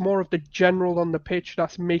Odegaard, he's more of the general on the pitch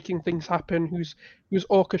that's making things happen, who's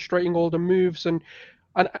orchestrating all the moves, and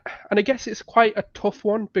I guess it's quite a tough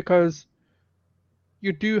one because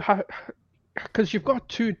you do have, because you've got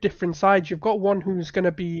two different sides. You've got one who's going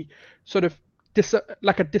to be sort of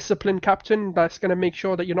like a disciplined captain that's going to make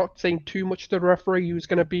sure that you're not saying too much to the referee, who's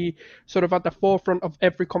going to be sort of at the forefront of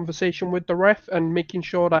every conversation with the ref and making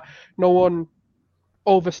sure that no one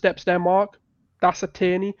oversteps their mark. That's a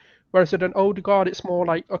Taney. Whereas at an Odegaard, it's more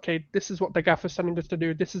like, okay, this is what the gaffer's telling us to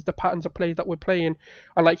do. This is the patterns of play that we're playing,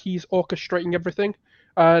 and like he's orchestrating everything.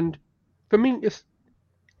 And for me,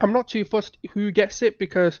 I'm not too fussed who gets it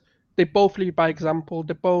because they both lead by example.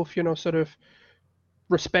 They're both, sort of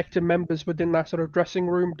respected members within that sort of dressing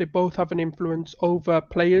room. They both have an influence over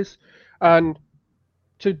players, and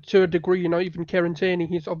to a degree, even Kieran Tierney,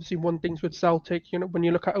 he's obviously won things with Celtic. When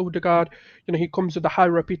you look at Odegaard, he comes with a high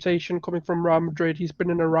reputation coming from Real Madrid. He's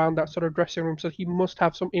been in and around that sort of dressing room, so he must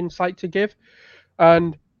have some insight to give.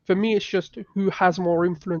 And for me, it's just who has more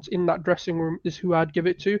influence in that dressing room is who I'd give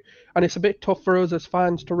it to. And it's a bit tough for us as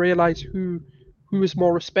fans to realise who is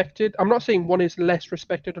more respected. I'm not saying one is less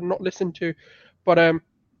respected and not listened to, but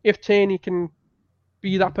if Tierney can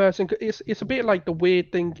be that person, it's a bit like the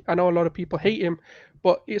weird thing. I know a lot of people hate him,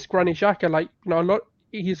 but it's Granit Xhaka. Like,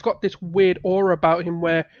 he's got this weird aura about him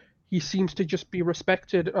where he seems to just be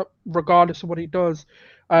respected regardless of what he does.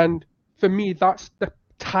 And for me, that's the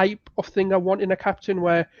type of thing I want in a captain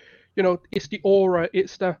where, it's the aura,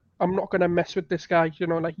 it's the, I'm not going to mess with this guy,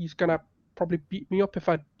 like he's going to probably beat me up if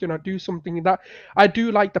I, do something that. I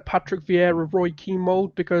do like the Patrick Vieira, Roy Keane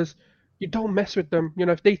mold because you don't mess with them.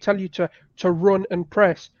 If they tell you to run and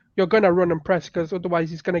press, you're going to run and press because otherwise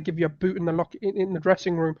he's going to give you a boot in the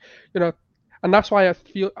dressing room, and that's why I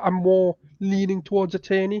feel I'm more leaning towards a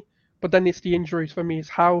Tierney. But then it's the injuries for me. It's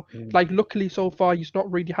how, luckily so far he's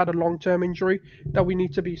not really had a long-term injury that we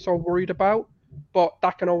need to be so worried about. But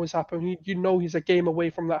that can always happen. He's a game away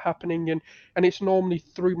from that happening, and it's normally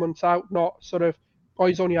 3 months out, not sort of,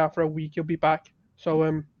 he's only out for a week, he'll be back.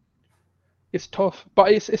 So it's tough,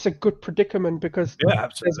 but it's a good predicament because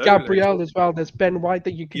there's Gabriel as well. There's Ben White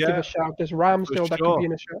that you could give a shout. There's Ramsdale that could be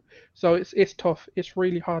in a shout. So it's tough. It's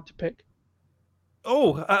really hard to pick.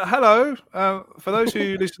 Oh, hello. For those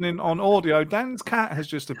who are listening on audio, Dan's cat has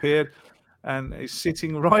just appeared and is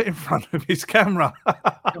sitting right in front of his camera.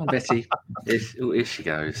 Come on, Betty. Here she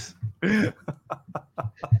goes.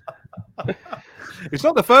 It's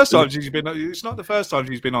not the first time she's been. It's not the first time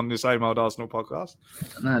she's been on the Same Old Arsenal podcast.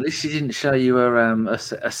 No, at least she didn't show you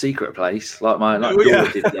a secret place like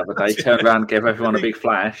Dora did the other day. Turned around, and gave everyone a big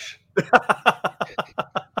flash.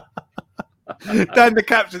 Dan, the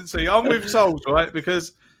captaincy. I'm with Souls, right?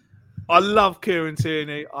 Because I love Kieran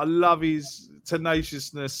Tierney. I love his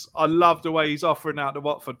tenaciousness. I love the way he's offering out the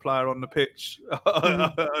Watford player on the pitch at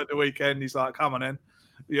the weekend. He's like, "Come on, in."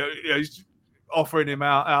 He's offering him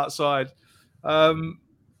out outside.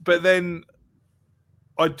 But then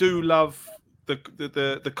I do love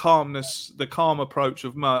the calmness, the calm approach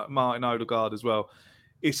of Martin Odegaard as well.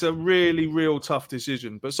 It's a really, real tough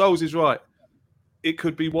decision. But Souls is right. It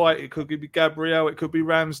could be White, it could be Gabriel, it could be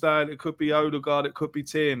Ramsdale, it could be Odegaard, it could be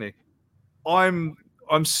Tierney. I'm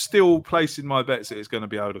still placing my bets that it's going to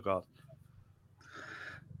be Odegaard.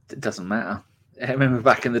 It doesn't matter. I remember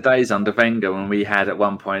back in the days under Wenger when we had at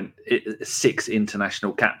one point 6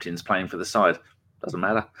 international captains playing for the side. Doesn't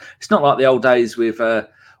matter. It's not like the old days with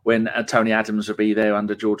when Tony Adams would be there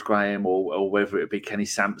under George Graham or whether it would be Kenny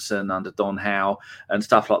Sampson under Don Howe and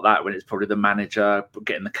stuff like that when it's probably the manager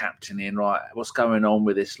getting the captain in, right? What's going on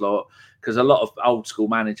with this lot? Because a lot of old school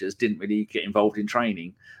managers didn't really get involved in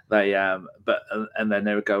training. They and then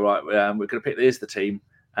they would go, right, we're going to pick, here's the team.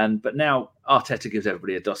 But now Arteta gives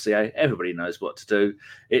everybody a dossier. Everybody knows what to do.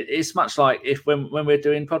 It's much like when we're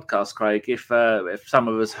doing podcasts, Craig. If some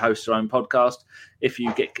of us host our own podcast, if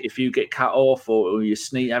you get cut off or you're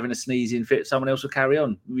having a sneezing fit, someone else will carry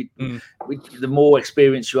on. The more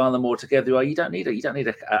experienced you are, the more together you are. You don't need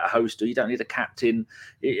a host, or you don't need a captain.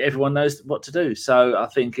 Everyone knows what to do. So I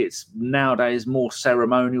think it's nowadays more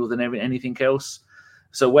ceremonial than anything else.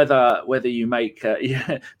 So whether you make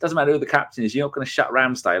it doesn't matter who the captain is, you're not going to shut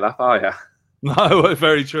Ramsdale up, are you? No,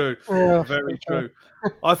 very true. Yeah. Very true.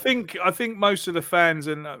 I think most of the fans,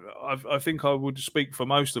 and I think I would speak for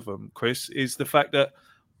most of them, Chris, is the fact that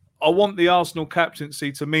I want the Arsenal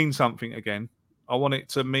captaincy to mean something again. I want it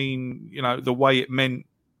to mean, the way it meant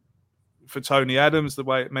for Tony Adams, the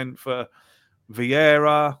way it meant for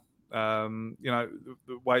Vieira,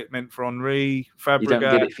 the way it meant for Henry, Fabregas. You don't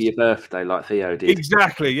get it for your birthday like Theo did.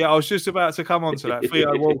 Exactly. Yeah, I was just about to come on to that.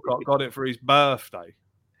 Theo Walcott got it for his birthday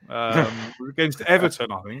against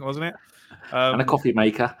Everton, I think, wasn't it? And a coffee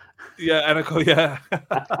maker. Yeah, and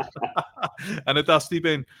a dusty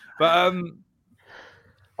bin. But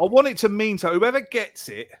I want it to mean so. Whoever gets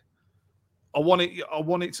it, I want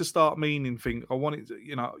it to start meaning things. I want it to,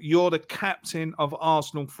 you're the captain of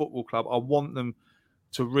Arsenal Football Club. I want them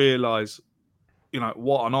to realise,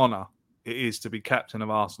 what an honour it is to be captain of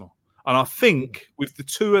Arsenal. And I think with the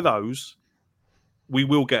two of those, we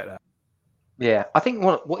will get that. Yeah, I think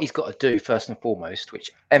what he's got to do first and foremost,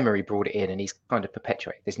 which Emery brought it in and he's kind of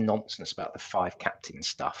perpetuated this nonsense about the 5 captain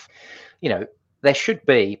stuff. There should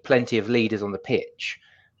be plenty of leaders on the pitch,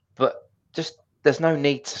 but just there's no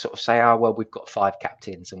need to sort of say, oh, well, we've got 5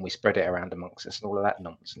 captains and we spread it around amongst us and all of that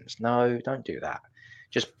nonsense. No, don't do that.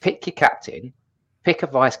 Just pick your captain, pick a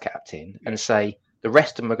vice captain and say the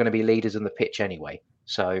rest of them are going to be leaders on the pitch anyway.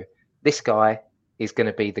 So this guy is going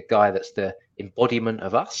to be the guy that's the embodiment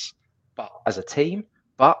of us, but as a team,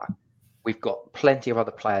 but we've got plenty of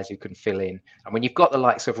other players who can fill in. And when you've got the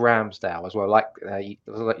likes of Ramsdale as well, like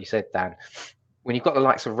you said, Dan, when you've got the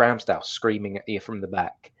likes of Ramsdale screaming at you from the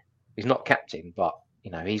back, he's not captain, but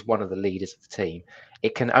he's one of the leaders of the team.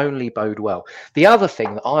 It can only bode well. The other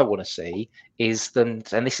thing that I want to see is, and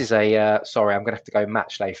this is sorry, I'm going to have to go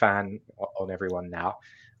match day fan on everyone now.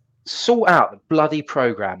 Sort out the bloody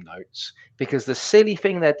programme notes, because the silly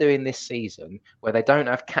thing they're doing this season where they don't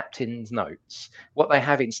have captain's notes, what they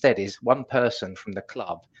have instead is one person from the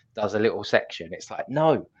club does a little section. It's like,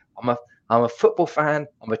 no, I'm a football fan.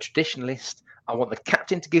 I'm a traditionalist. I want the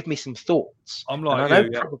captain to give me some thoughts. I'm like, I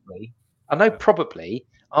know probably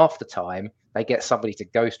after time they get somebody to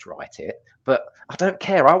ghostwrite it, but I don't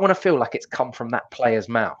care. I want to feel like it's come from that player's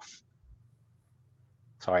mouth.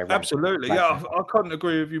 Sorry, absolutely. Yeah, I couldn't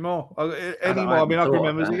agree with you more. Anymore. I can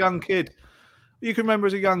remember as a young kid. You can remember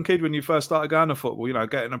as a young kid when you first started going to football,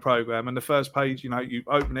 getting a program, and the first page, you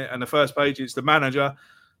open it, and the first page is the manager,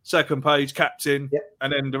 second page captain,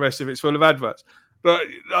 and then the rest of it's full of adverts. But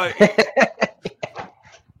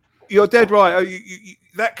you're dead right.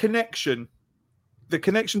 That connection, the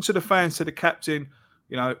connection to the fans, to the captain,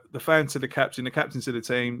 the fans to the captain to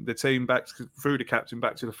the team back through the captain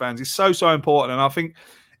back to the fans is so important. And I think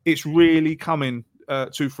it's really coming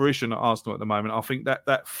to fruition at Arsenal at the moment. I think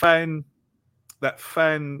that fan,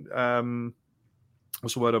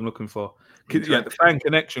 what's the word I'm looking for? Yeah, the fan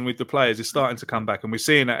connection with the players is starting to come back, and we're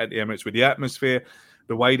seeing that at the Emirates with the atmosphere,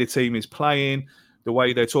 the way the team is playing, the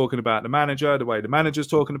way they're talking about the manager, the way the manager's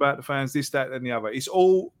talking about the fans, this, that, and the other. It's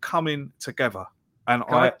all coming together, and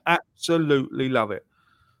I absolutely love it.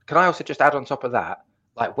 Can I also just add on top of that,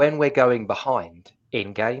 like when we're going behind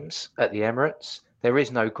in games at the Emirates, there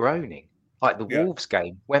is no groaning. Like the Wolves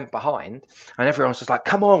game went behind and everyone's just like,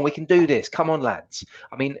 come on, we can do this. Come on, lads.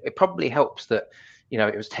 I mean, it probably helps that,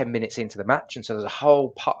 it was 10 minutes into the match. And so there's a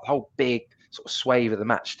whole big sort of swathe of the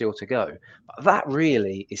match still to go. But that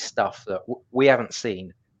really is stuff that we haven't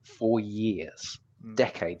seen for years,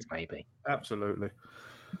 decades maybe. Absolutely.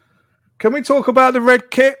 Can we talk about the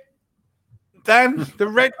red kit? Dan, the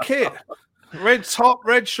red kit, red top,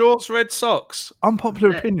 red shorts, red socks.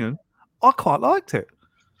 Unpopular opinion. I quite liked it.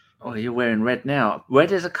 Oh, you're wearing red now.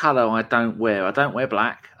 Red is a colour I don't wear. I don't wear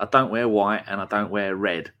black. I don't wear white, and I don't wear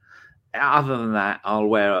red. Other than that, I'll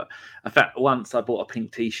wear. In fact, once I bought a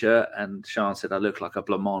pink T-shirt, and Sean said I look like a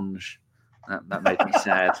blancmange. That made me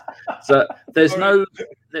sad. So there's no.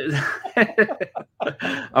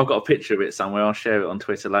 I've got a picture of it somewhere. I'll share it on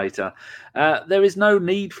Twitter later. There is no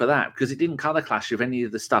need for that because it didn't colour clash with any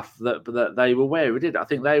of the stuff that they were wearing. Did I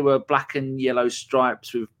think they were black and yellow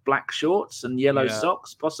stripes with black shorts and yellow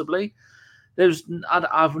socks, possibly. I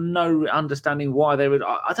have no understanding why they would.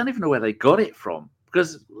 I don't even know where they got it from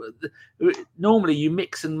because normally you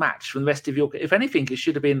mix and match from the rest of your. If anything, it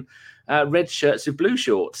should have been red shirts with blue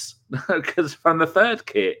shorts because from the third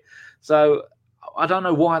kit. So I don't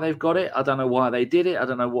know why they've got it. I don't know why they did it. I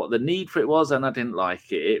don't know what the need for it was, and I didn't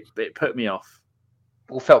like it. It put me off.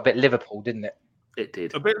 All felt a bit Liverpool, didn't it? It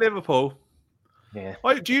did a bit Liverpool. Yeah.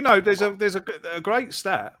 Do you know there's a great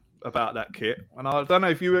stat about that kit, and I don't know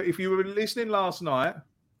if you were listening last night.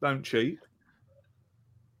 Don't cheat.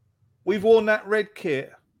 We've worn that red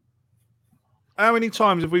kit. How many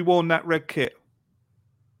times have we worn that red kit?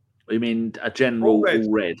 You mean a general all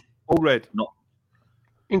red? All red. Not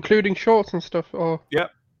including shorts and stuff, or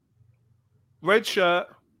yep. Red shirt,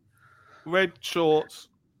 red shorts,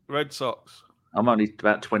 red socks. I'm only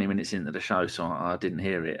about 20 minutes into the show, so I didn't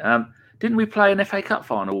hear it. Didn't we play an FA Cup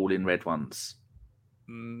final all in red once?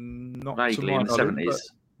 Not vaguely in the 70s.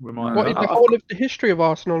 What is the whole of the history of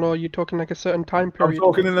Arsenal, or are you talking like a certain time period? I'm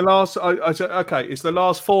talking in the last. I said okay. It's the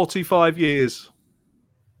last 45 years.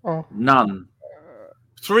 Oh. None.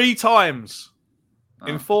 3 times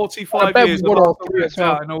in 45 years.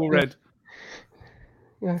 Out in all red.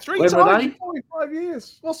 Yeah. 3 Where times were they? in 45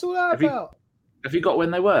 years. What's all that about? Have you got when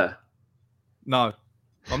they were? No.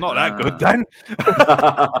 I'm not that good, Dan.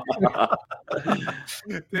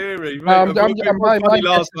 Deary, mate.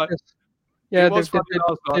 Last night. Yeah, they lost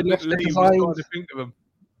the designs. To think of them.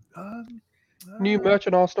 New merch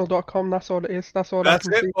on Arsenal.com. That's all it is. That's all. That's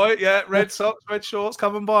it, boy. Yeah, red socks, red shorts.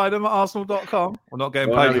 Come and buy them at Arsenal.com. We're not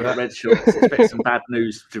getting paid for that. Red shorts. Expect some bad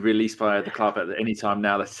news to be released by the club at any time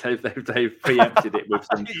now. They've preempted it with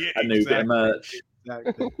a new bit of merch.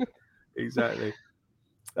 Exactly.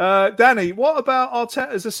 Danny, what about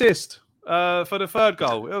Arteta's assist for the third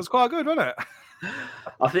goal? It was quite good, wasn't it?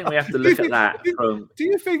 I think we have to look at that. Do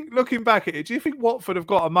you think, looking back at it, do you think Watford have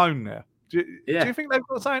got a moan there? Do you think they've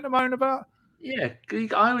got something to moan about? Yeah, you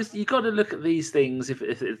got to look at these things if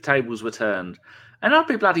the tables were turned. And I'd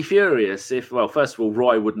be bloody furious if, well, first of all,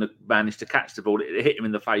 Roy wouldn't have managed to catch the ball. It hit him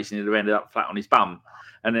in the face and he'd have ended up flat on his bum.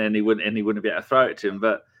 And then he wouldn't be able to throw it to him.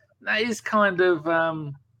 But that is kind of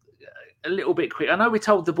a little bit quick. I know we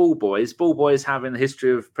told the ball boys have in the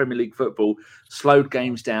history of Premier League football slowed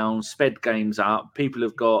games down, sped games up. People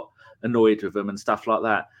have got annoyed with them and stuff like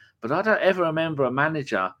that. But I don't ever remember a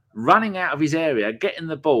manager running out of his area, getting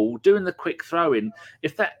the ball, doing the quick throw in.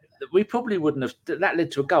 If that, we probably wouldn't have. That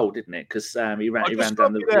led to a goal, didn't it? Because he ran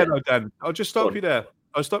down the. There, no, Dan. I'll just stop you there.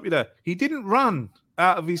 I'll stop you there. He didn't run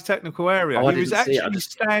out of his technical area. He was actually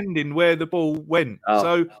standing where the ball went.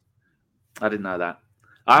 So I didn't know that.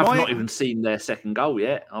 I've not even seen their second goal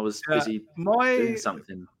yet. I was busy doing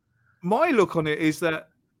something. My look on it is that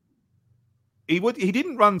he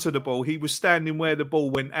didn't run to the ball. He was standing where the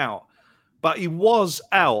ball went out. But he was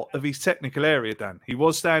out of his technical area, Dan. He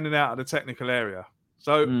was standing out of the technical area.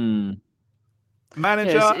 So,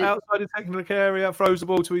 manager outside the technical area, throws the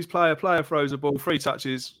ball to his player throws the ball, 3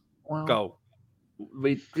 touches, goal.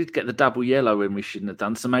 We did get the double yellow when we shouldn't have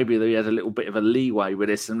done, so maybe they had a little bit of a leeway with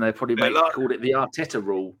this, and they probably called it the Arteta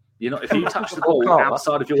rule. If you touch the ball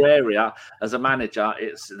outside of your area as a manager,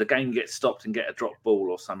 it's the game gets stopped and get a drop ball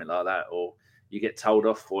or something like that, or you get told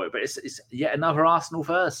off for it. But it's yet another Arsenal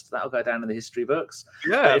first. That'll go down in the history books.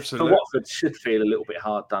 Yeah, but absolutely. For Watford should feel a little bit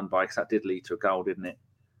hard done by, because that did lead to a goal, didn't it?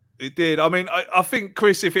 It did. I mean, I think,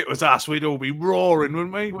 Chris, if it was us, we'd all be roaring,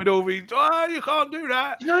 wouldn't we? We'd all be, you can't do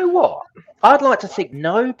that. You know what? I'd like to think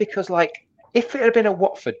no, because, if it had been a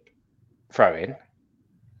Watford throw-in,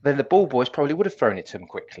 then the ball boys probably would have thrown it to him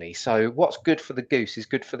quickly. So what's good for the goose is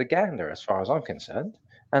good for the gander, as far as I'm concerned.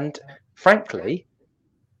 And frankly,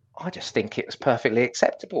 I just think it was perfectly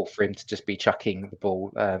acceptable for him to just be chucking the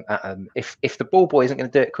ball at him. If the ball boy isn't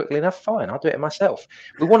going to do it quickly enough, fine, I'll do it myself.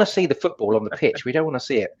 We want to see the football on the pitch. We don't want to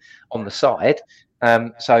see it on the side.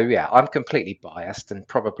 So yeah, I'm completely biased, and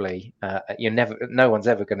probably no one's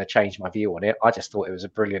ever going to change my view on it. I just thought it was a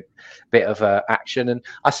brilliant bit of action, and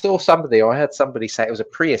I heard somebody say it was a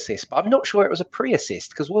pre-assist, but I'm not sure it was a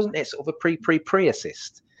pre-assist, because wasn't it sort of a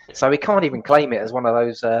pre-assist? So he can't even claim it as one of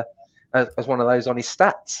those on his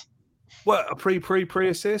stats. Well, a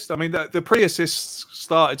pre-assist. I mean, the pre-assists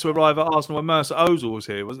started to arrive at Arsenal when Mercer Ozil was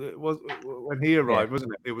here. Was when he arrived,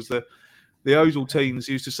 wasn't it? It was the Ozil teams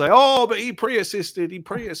used to say, "Oh, but he pre-assisted."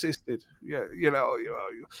 Yeah,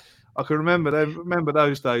 I can remember them. Remember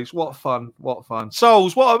those days. What fun!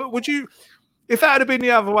 Souls, what would you? If that had been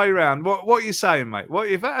the other way around, what are you saying, mate? What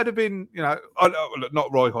if that had been,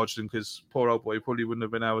 not Roy Hodgson, because poor old boy probably wouldn't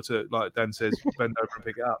have been able to, like Dan says, bend over and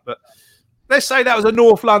pick it up. But let's say that was a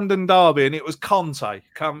North London derby and it was Conte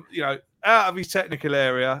come, out of his technical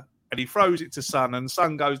area, and he throws it to Son, and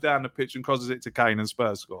Son goes down the pitch and crosses it to Kane, and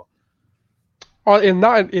Spurs score. Or in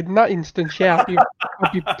that instance, yeah,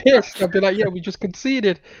 I'd be pissed. I'd be like, yeah, we just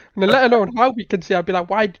conceded, and then let alone how we conceded. I'd be like,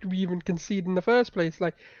 why did we even concede in the first place?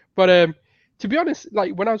 Like, but to be honest,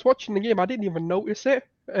 like when I was watching the game, I didn't even notice it.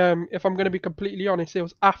 If I'm going to be completely honest, it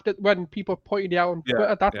was after when people pointed it out on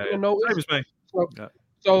Twitter that's when I noticed. Same as me. So, Yeah.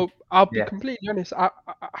 so I'll be completely honest.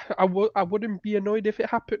 I wouldn't be annoyed if it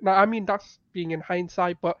happened. Now, I mean, that's being in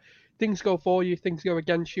hindsight, but things go for you, things go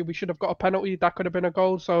against you. We should have got a penalty. That could have been a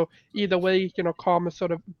goal. So either way, karma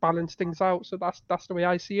sort of balanced things out. So that's the way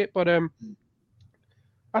I see it. But I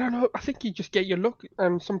don't know. I think you just get your luck,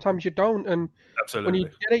 and sometimes you don't. And when you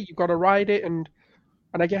get it, you got to ride it. And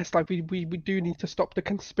I guess like we do need to stop the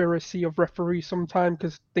conspiracy of referees sometime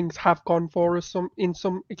because things have gone for us in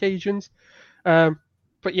some occasions.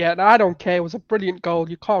 But yeah, I don't care. It was a brilliant goal.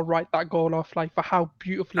 You can't write that goal off like for how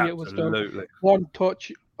beautifully it was done. One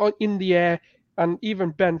touch in the air, and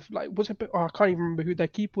even Ben was a bit. Oh, I can't even remember who their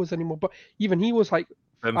keeper was anymore. But even he was like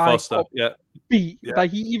Ben Foster. Beat. Yeah.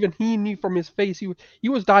 Like he knew from his face he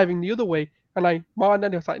was diving the other way. And like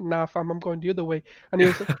Martin was like, nah, fam, I'm going the other way. And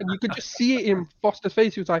and you could just see it in Foster's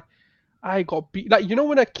face. He was like, I got beat. Like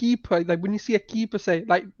when a keeper, like when you see a keeper say,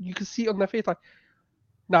 like you can see it on their face, like,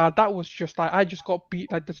 nah, that was just like I just got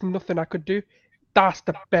beat. Like there's nothing I could do. That's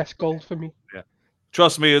the best goal for me. Yeah,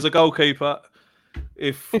 trust me, as a goalkeeper,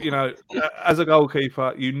 if as a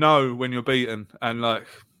goalkeeper, when you're beaten, and like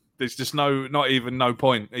there's just not even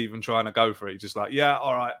point even trying to go for it. Just like, yeah,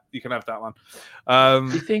 all right, you can have that one.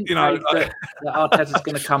 Do you think that Arteta's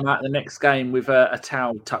going to come out the next game with a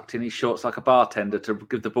towel tucked in his shorts like a bartender to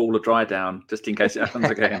give the ball a dry down just in case it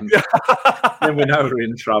happens again? Then we know we're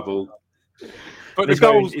in trouble. But he's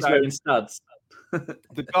wearing studs.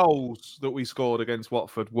 The goals that we scored against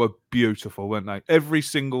Watford were beautiful, weren't they? Every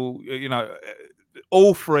single,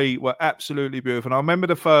 all three were absolutely beautiful. And I remember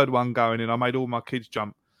the third one going in. I made all my kids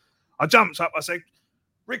jump. I jumped up. I said,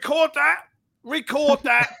 record that,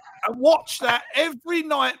 and watch that every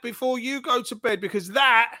night before you go to bed because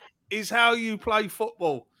that is how you play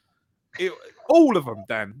football. All of them,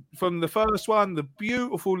 Dan. From the first one, the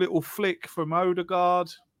beautiful little flick from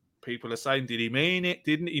Odegaard. People are saying, did he mean it?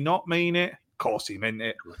 Didn't he not mean it? Of course he meant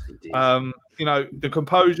it. The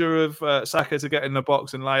composure of Saka to get in the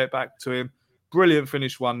box and lay it back to him. Brilliant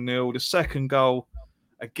finish, 1-0. The second goal,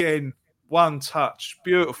 again, one touch,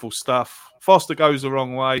 beautiful stuff. Foster goes the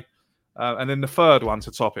wrong way. And then the third one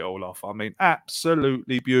to top it all off. I mean,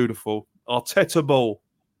 absolutely beautiful. Arteta ball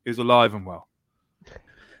is alive and well.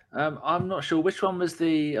 I'm not sure which one was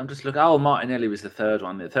I'm just looking. Oh, Martinelli was the third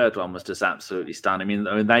one. The third one was just absolutely stunning.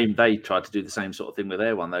 I mean, they tried to do the same sort of thing with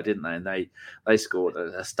their one, though, didn't they? And they scored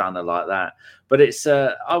a stunner like that. But it's.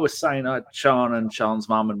 I was saying, Sean and Sean's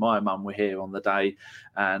mum and my mum were here on the day,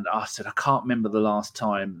 and I said I can't remember the last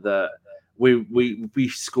time that we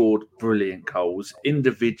scored brilliant goals,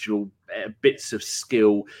 individual bits of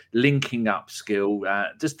skill, linking up skill,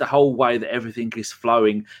 just the whole way that everything is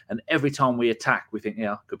flowing. And every time we attack, we think,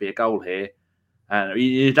 yeah, could be a goal here. And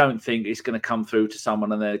you don't think it's going to come through to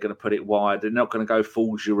someone and they're going to put it wide. They're not going to go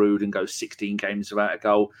full Giroud and go 16 games without a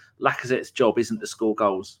goal. Lacazette's job isn't to score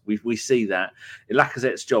goals. We see that.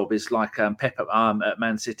 Lacazette's job is like Pep at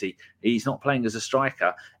Man City. He's not playing as a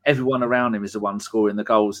striker. Everyone around him is the one scoring the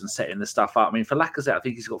goals and setting the stuff up. I mean, for Lacazette, I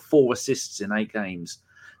think he's got 4 assists in 8 games.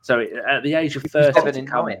 So at the age of 30,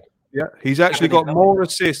 yeah, he's actually got more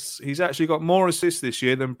assists. He's actually got more assists this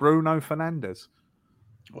year than Bruno Fernandes.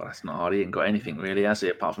 Well, that's not hard. He ain't got anything really, has he?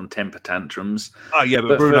 Apart from temper tantrums. Oh yeah,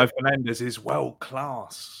 but Bruno Fernandes is world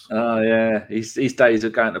class. Oh yeah, his days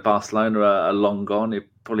of going to Barcelona are long gone. He'll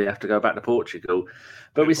probably have to go back to Portugal.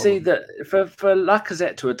 But we see that for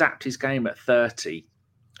Lacazette to adapt his game at 30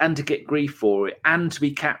 and to get grief for it and to be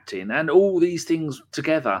captain and all these things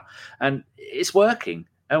together, and it's working.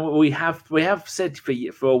 And we have said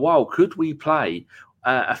for a while, could we play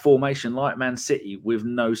a formation like Man City with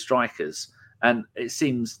no strikers? And it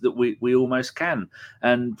seems that we almost can.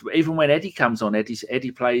 And even when Eddie comes on,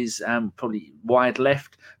 Eddie plays probably wide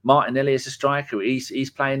left. Martinelli is a striker. He's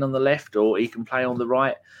playing on the left, or he can play on the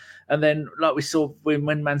right. And then, like we saw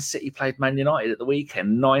when Man City played Man United at the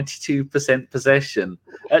weekend, 92% possession.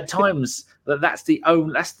 At times, that's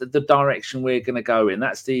the direction we're going to go in.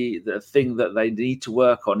 That's the thing that they need to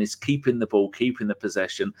work on is keeping the ball, keeping the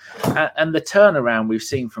possession, and the turnaround we've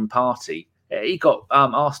seen from Partey. He got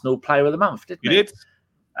Arsenal Player of the Month, didn't he? He did.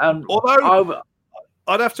 Although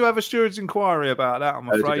I'd have to have a steward's inquiry about that, I'm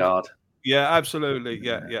afraid. Odegaard. Yeah, absolutely.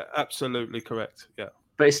 Yeah, absolutely correct. Yeah.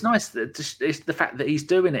 But it's nice that it's the fact that he's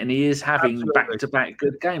doing it and he is having back-to-back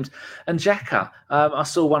good games. And Xhaka, I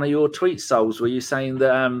saw one of your tweets, Souls, where you're saying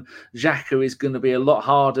that Xhaka is going to be a lot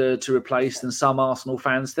harder to replace than some Arsenal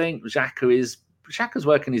fans think. Xhaka is Xhaka's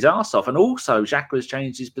working his arse off, and also Xhaka has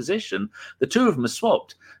changed his position. The two of them are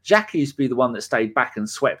swapped. Xhaka used to be the one that stayed back and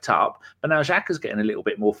swept up, but now Xhaka's getting a little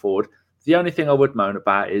bit more forward. The only thing I would moan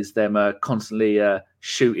about is them constantly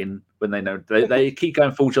shooting when they know they keep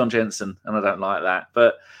going full John Jensen, and I don't like that.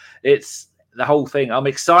 But it's the whole thing. I'm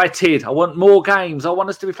excited. I want more games. I want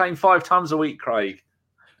us to be playing 5 times a week, Craig.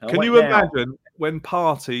 Can you imagine when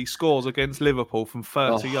Partey scores against Liverpool from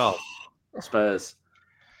 30 yards? Spurs.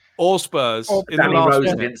 Or Spurs in the last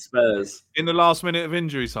minute against Spurs. In the last minute of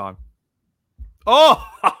injury time. Oh!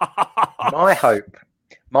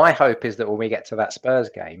 My hope is that when we get to that Spurs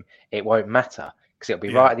game, it won't matter because it'll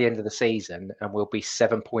be right at the end of the season and we'll be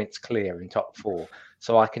 7 points clear in top 4.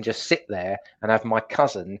 So I can just sit there and have my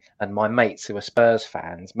cousin and my mates who are Spurs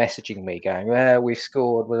fans messaging me going, well, we've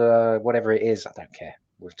scored with whatever it is. I don't care.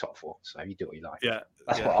 We're top 4. So you do what you like. Yeah.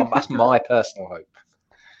 That's my personal hope.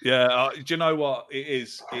 Yeah. Do you know what? It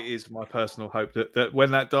is my personal hope that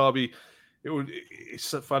when that derby, it's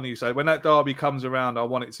so funny you say, when that derby comes around, I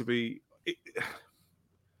want it to be...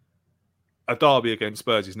 A derby against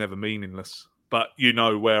Spurs is never meaningless, but you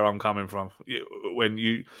know where I'm coming from. It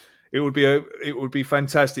would be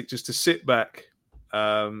fantastic just to sit back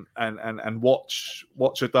and watch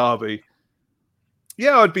a derby.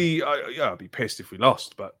 Yeah, I'd be pissed if we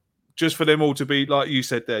lost, but just for them all to be like you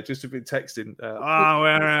said there, just to be texting.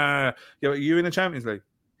 Yeah, but you in the Champions League?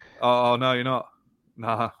 Oh no, you're not.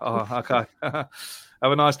 Nah. Oh, okay. Have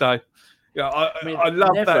a nice day. Yeah, I'd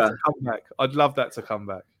love that to come back. I'd love that to come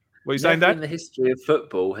back. What are you saying, Dad? In the history of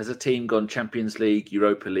football, has a team gone Champions League,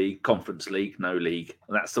 Europa League, Conference League, no league?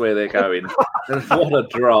 And that's the way they're going. What a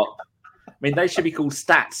drop. I mean, they should be called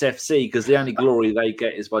Stats FC because the only glory they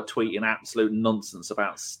get is by tweeting absolute nonsense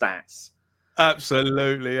about stats.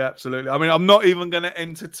 Absolutely. I mean, I'm not even going to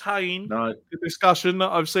entertain the discussion that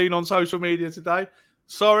I've seen on social media today.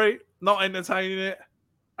 Sorry, not entertaining it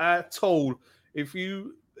at all. If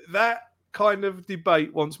that kind of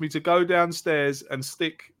debate wants me to go downstairs and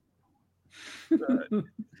stick...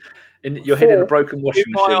 in your head in a broken washing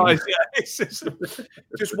machine. Eyes, it's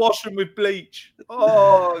just wash them with bleach.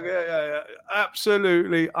 Oh, yeah.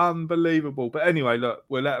 Absolutely unbelievable. But anyway, look,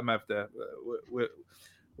 we'll let them have their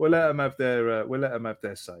we'll let them have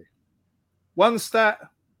their say. One stat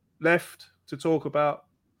left to talk about.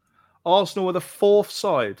 Arsenal are the 4th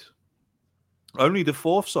side, only the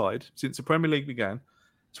 4th side since the Premier League began,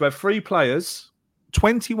 to have 3 players,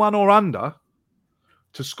 21 or under,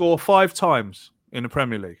 to score 5 times in the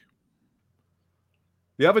Premier League.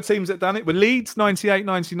 The other teams that done it were Leeds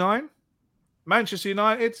 98-99, Manchester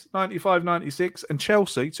United 95-96, and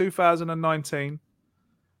Chelsea 2019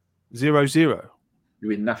 0-0. You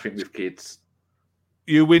win nothing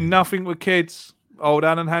with kids. Old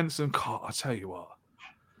Alan Hansen. God, I tell you what.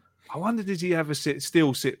 I wonder, did he ever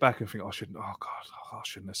still sit back and think, I shouldn't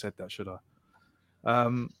have said that, should I?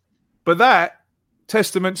 But that,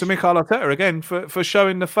 testament to Mikel Arteta again for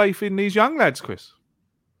showing the faith in these young lads, Chris.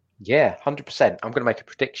 Yeah, 100%. I'm going to make a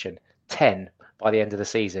prediction. 10 by the end of the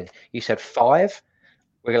season. You said 5.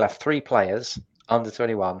 We're going to have 3 players under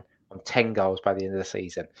 21 on 10 goals by the end of the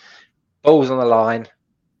season. Balls on the line.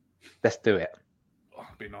 Let's do it. Oh,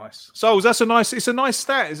 it'd be nice. So it's a nice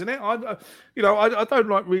stat, isn't it? I don't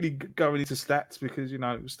like really going into stats because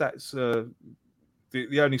stats.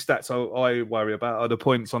 The only stats I worry about are the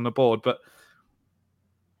points on the board, but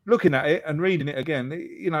looking at it and reading it again,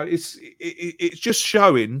 it's just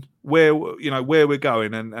showing where we're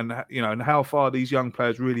going and how far these young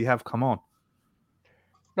players really have come on.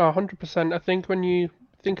 No, 100%. I think when you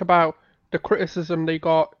think about the criticism they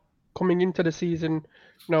got coming into the season,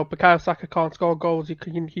 Bukayo Saka can't score goals.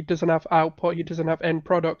 He doesn't have output. He doesn't have end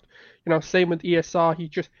product. Same with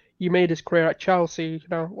ESR. He made his career at Chelsea.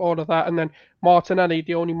 All of that. And then Martinelli,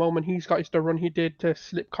 the only moment he's got is the run he did to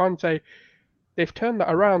slip Conte. They've turned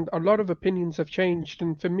that around. A lot of opinions have changed.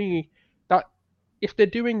 And for me, that if they're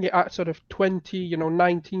doing it at sort of 20,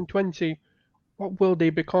 19, 20, what will they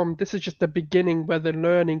become? This is just the beginning where they're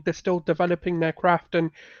learning. They're still developing their craft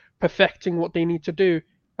and perfecting what they need to do.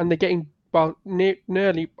 And they're getting,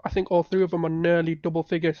 nearly, I think all 3 of them are nearly double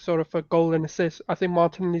figures sort of for goal and assist. I think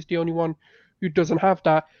Martinelli's the only one who doesn't have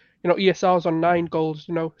that. ESR's on 9 goals.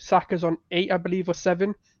 Saka's on 8, I believe, or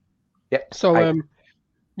 7. Yeah. So,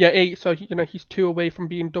 8. So, he's 2 away from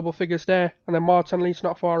being double figures there. And then Martinelli's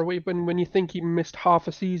not far away. But when you think he missed half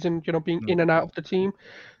a season, being in and out of the team,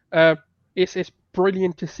 it's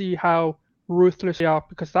brilliant to see how ruthless they are,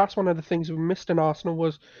 because that's one of the things we missed in Arsenal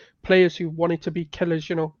was players who wanted to be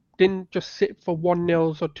killers, didn't just sit for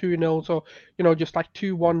 1-0s or 2-0s or, just like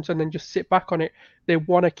 2-1s and then just sit back on it. They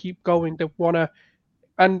want to keep going. They want to,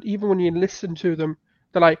 and even when you listen to them,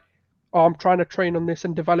 they're like, oh, I'm trying to train on this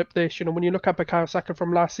and develop this. When you look at Bukayo Saka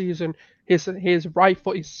from last season, his right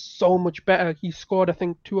foot is so much better. He scored, I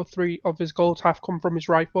think, 2 or 3 of his goals have come from his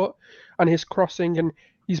right foot and his crossing, and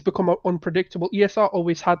he's become unpredictable. ESR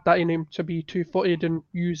always had that in him to be two-footed and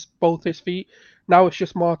use both his feet. Now it's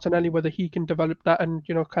just Martinelli whether he can develop that and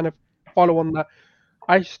kind of follow on that.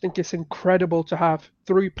 I just think it's incredible to have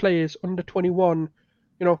 3 players under 21,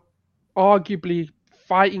 arguably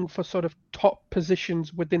fighting for sort of top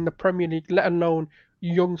positions within the Premier League, let alone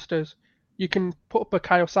youngsters. You can put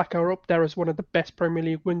Bukayo Saka up there as one of the best Premier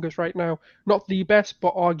League wingers right now. Not the best,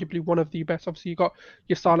 but arguably one of the best. Obviously, you got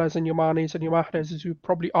your Salahs and your Manes and your Mahrezes who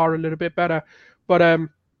probably are a little bit better. But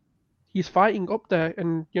he's fighting up there.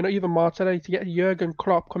 And, even Martinelli, to get Jurgen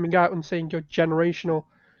Klopp coming out and saying you're generational,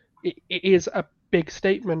 it is a big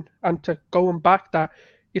statement. And to go and back that,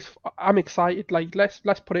 I'm excited. Like, let's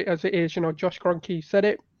put it as it is. Josh Kroenke said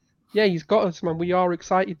it. Yeah, he's got us, man. We are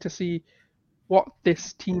excited to see what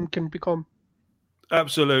this team can become.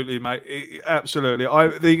 Absolutely, mate. Absolutely.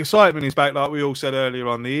 The excitement is back, like we all said earlier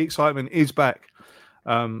on. The excitement is back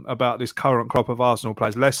about this current crop of Arsenal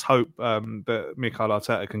players. Let's hope that Mikel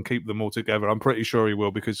Arteta can keep them all together. I'm pretty sure he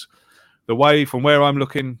will, because the way, from where I'm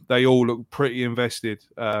looking, they all look pretty invested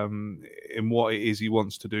in what it is he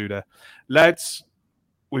wants to do there. Lads,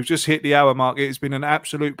 we've just hit the hour mark. It's been an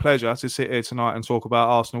absolute pleasure to sit here tonight and talk about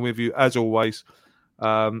Arsenal with you, as always.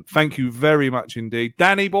 Thank you very much indeed.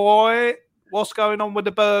 Danny boy, what's going on with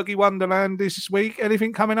the Bergie Wonderland this week?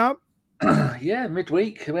 Anything coming up? Yeah,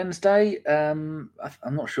 midweek, Wednesday. I'm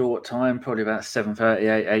not sure what time, probably about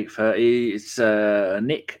 7:30, 8:30. It's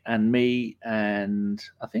Nick and me, and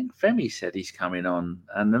I think Femi said he's coming on,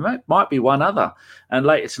 and there might be one other. And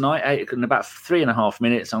later tonight, in about 3.5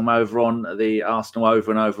 minutes, I'm over on the Arsenal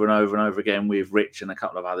over and over and over and over again with Rich and a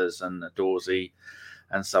couple of others, and Dorsey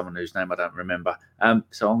and someone whose name I don't remember.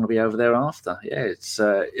 So I'm going to be over there after. Yeah, it's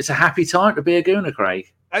a happy time to be a Gooner,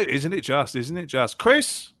 Craig. Isn't it just? Isn't it just?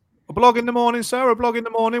 Chris? A blog in the morning, sir. A blog in the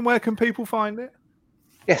morning. Where can people find it?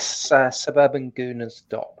 Yes,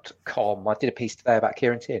 suburbangooners.com. I did a piece today about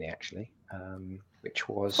Kieran Tierney, actually, which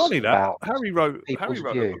was funny that about Harry wrote a piece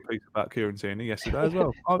about Kieran Tierney yesterday as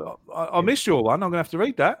well. I missed your one. I'm going to have to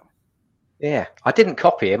read that. Yeah, I didn't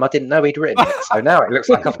copy him. I didn't know he'd written it, so now it looks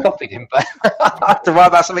like I've copied him. But I have to write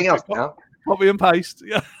about something else now. Copy and paste.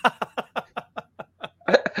 Yeah.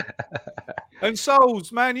 And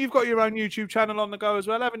Souls, man, you've got your own YouTube channel on the go as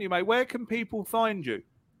well, haven't you, mate? Where can people find you?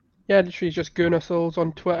 Yeah, literally just Gunnar Souls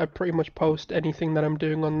on Twitter. Pretty much post anything that I'm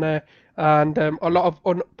doing on there. And a lot of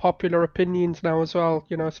unpopular opinions now as well,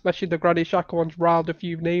 especially the Granny Xhaka ones riled a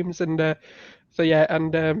few names. And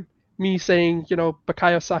me saying,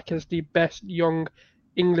 Bukayo Saka is the best young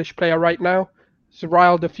English player right now. It's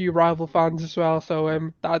riled a few rival fans as well.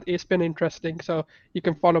 So it's been interesting. So you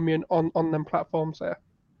can follow me on them platforms there.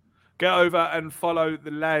 Get over and follow the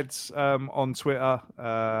lads on Twitter.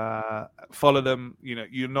 Follow them.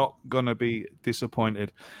 You're not going to be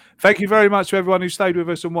disappointed. Thank you very much to everyone who stayed with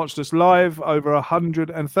us and watched us live. Over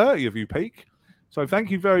 130 of you peak. So thank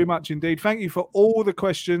you very much indeed. Thank you for all the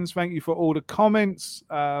questions. Thank you for all the comments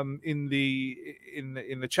in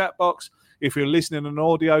the chat box. If you're listening on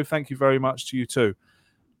audio, thank you very much to you too.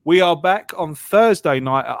 We are back on Thursday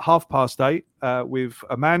night at 8:30 with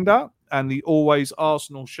Amanda and the Always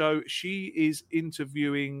Arsenal show. She is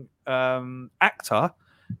interviewing actor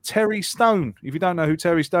Terry Stone. If you don't know who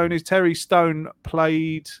Terry Stone is, Terry Stone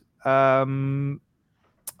played, I've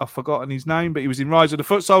forgotten his name, but he was in Rise of the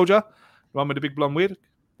Foot Soldier, the one with the big blonde wig.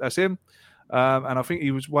 That's him. And I think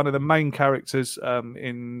he was one of the main characters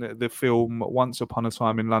in the film Once Upon a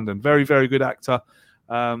Time in London. Very, very good actor.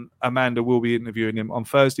 Amanda will be interviewing him on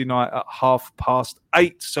Thursday night at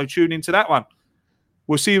 8:30. So tune into that one.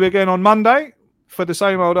 We'll see you again on Monday for the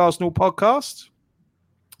same old Arsenal podcast.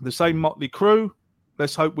 The same motley crew.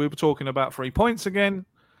 Let's hope we'll be talking about 3 points again.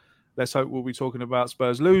 Let's hope we'll be talking about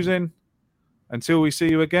Spurs losing. Until we see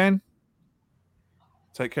you again,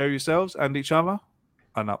 take care of yourselves and each other,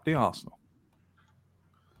 and up the Arsenal.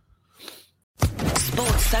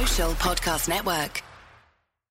 Sports Social Podcast Network.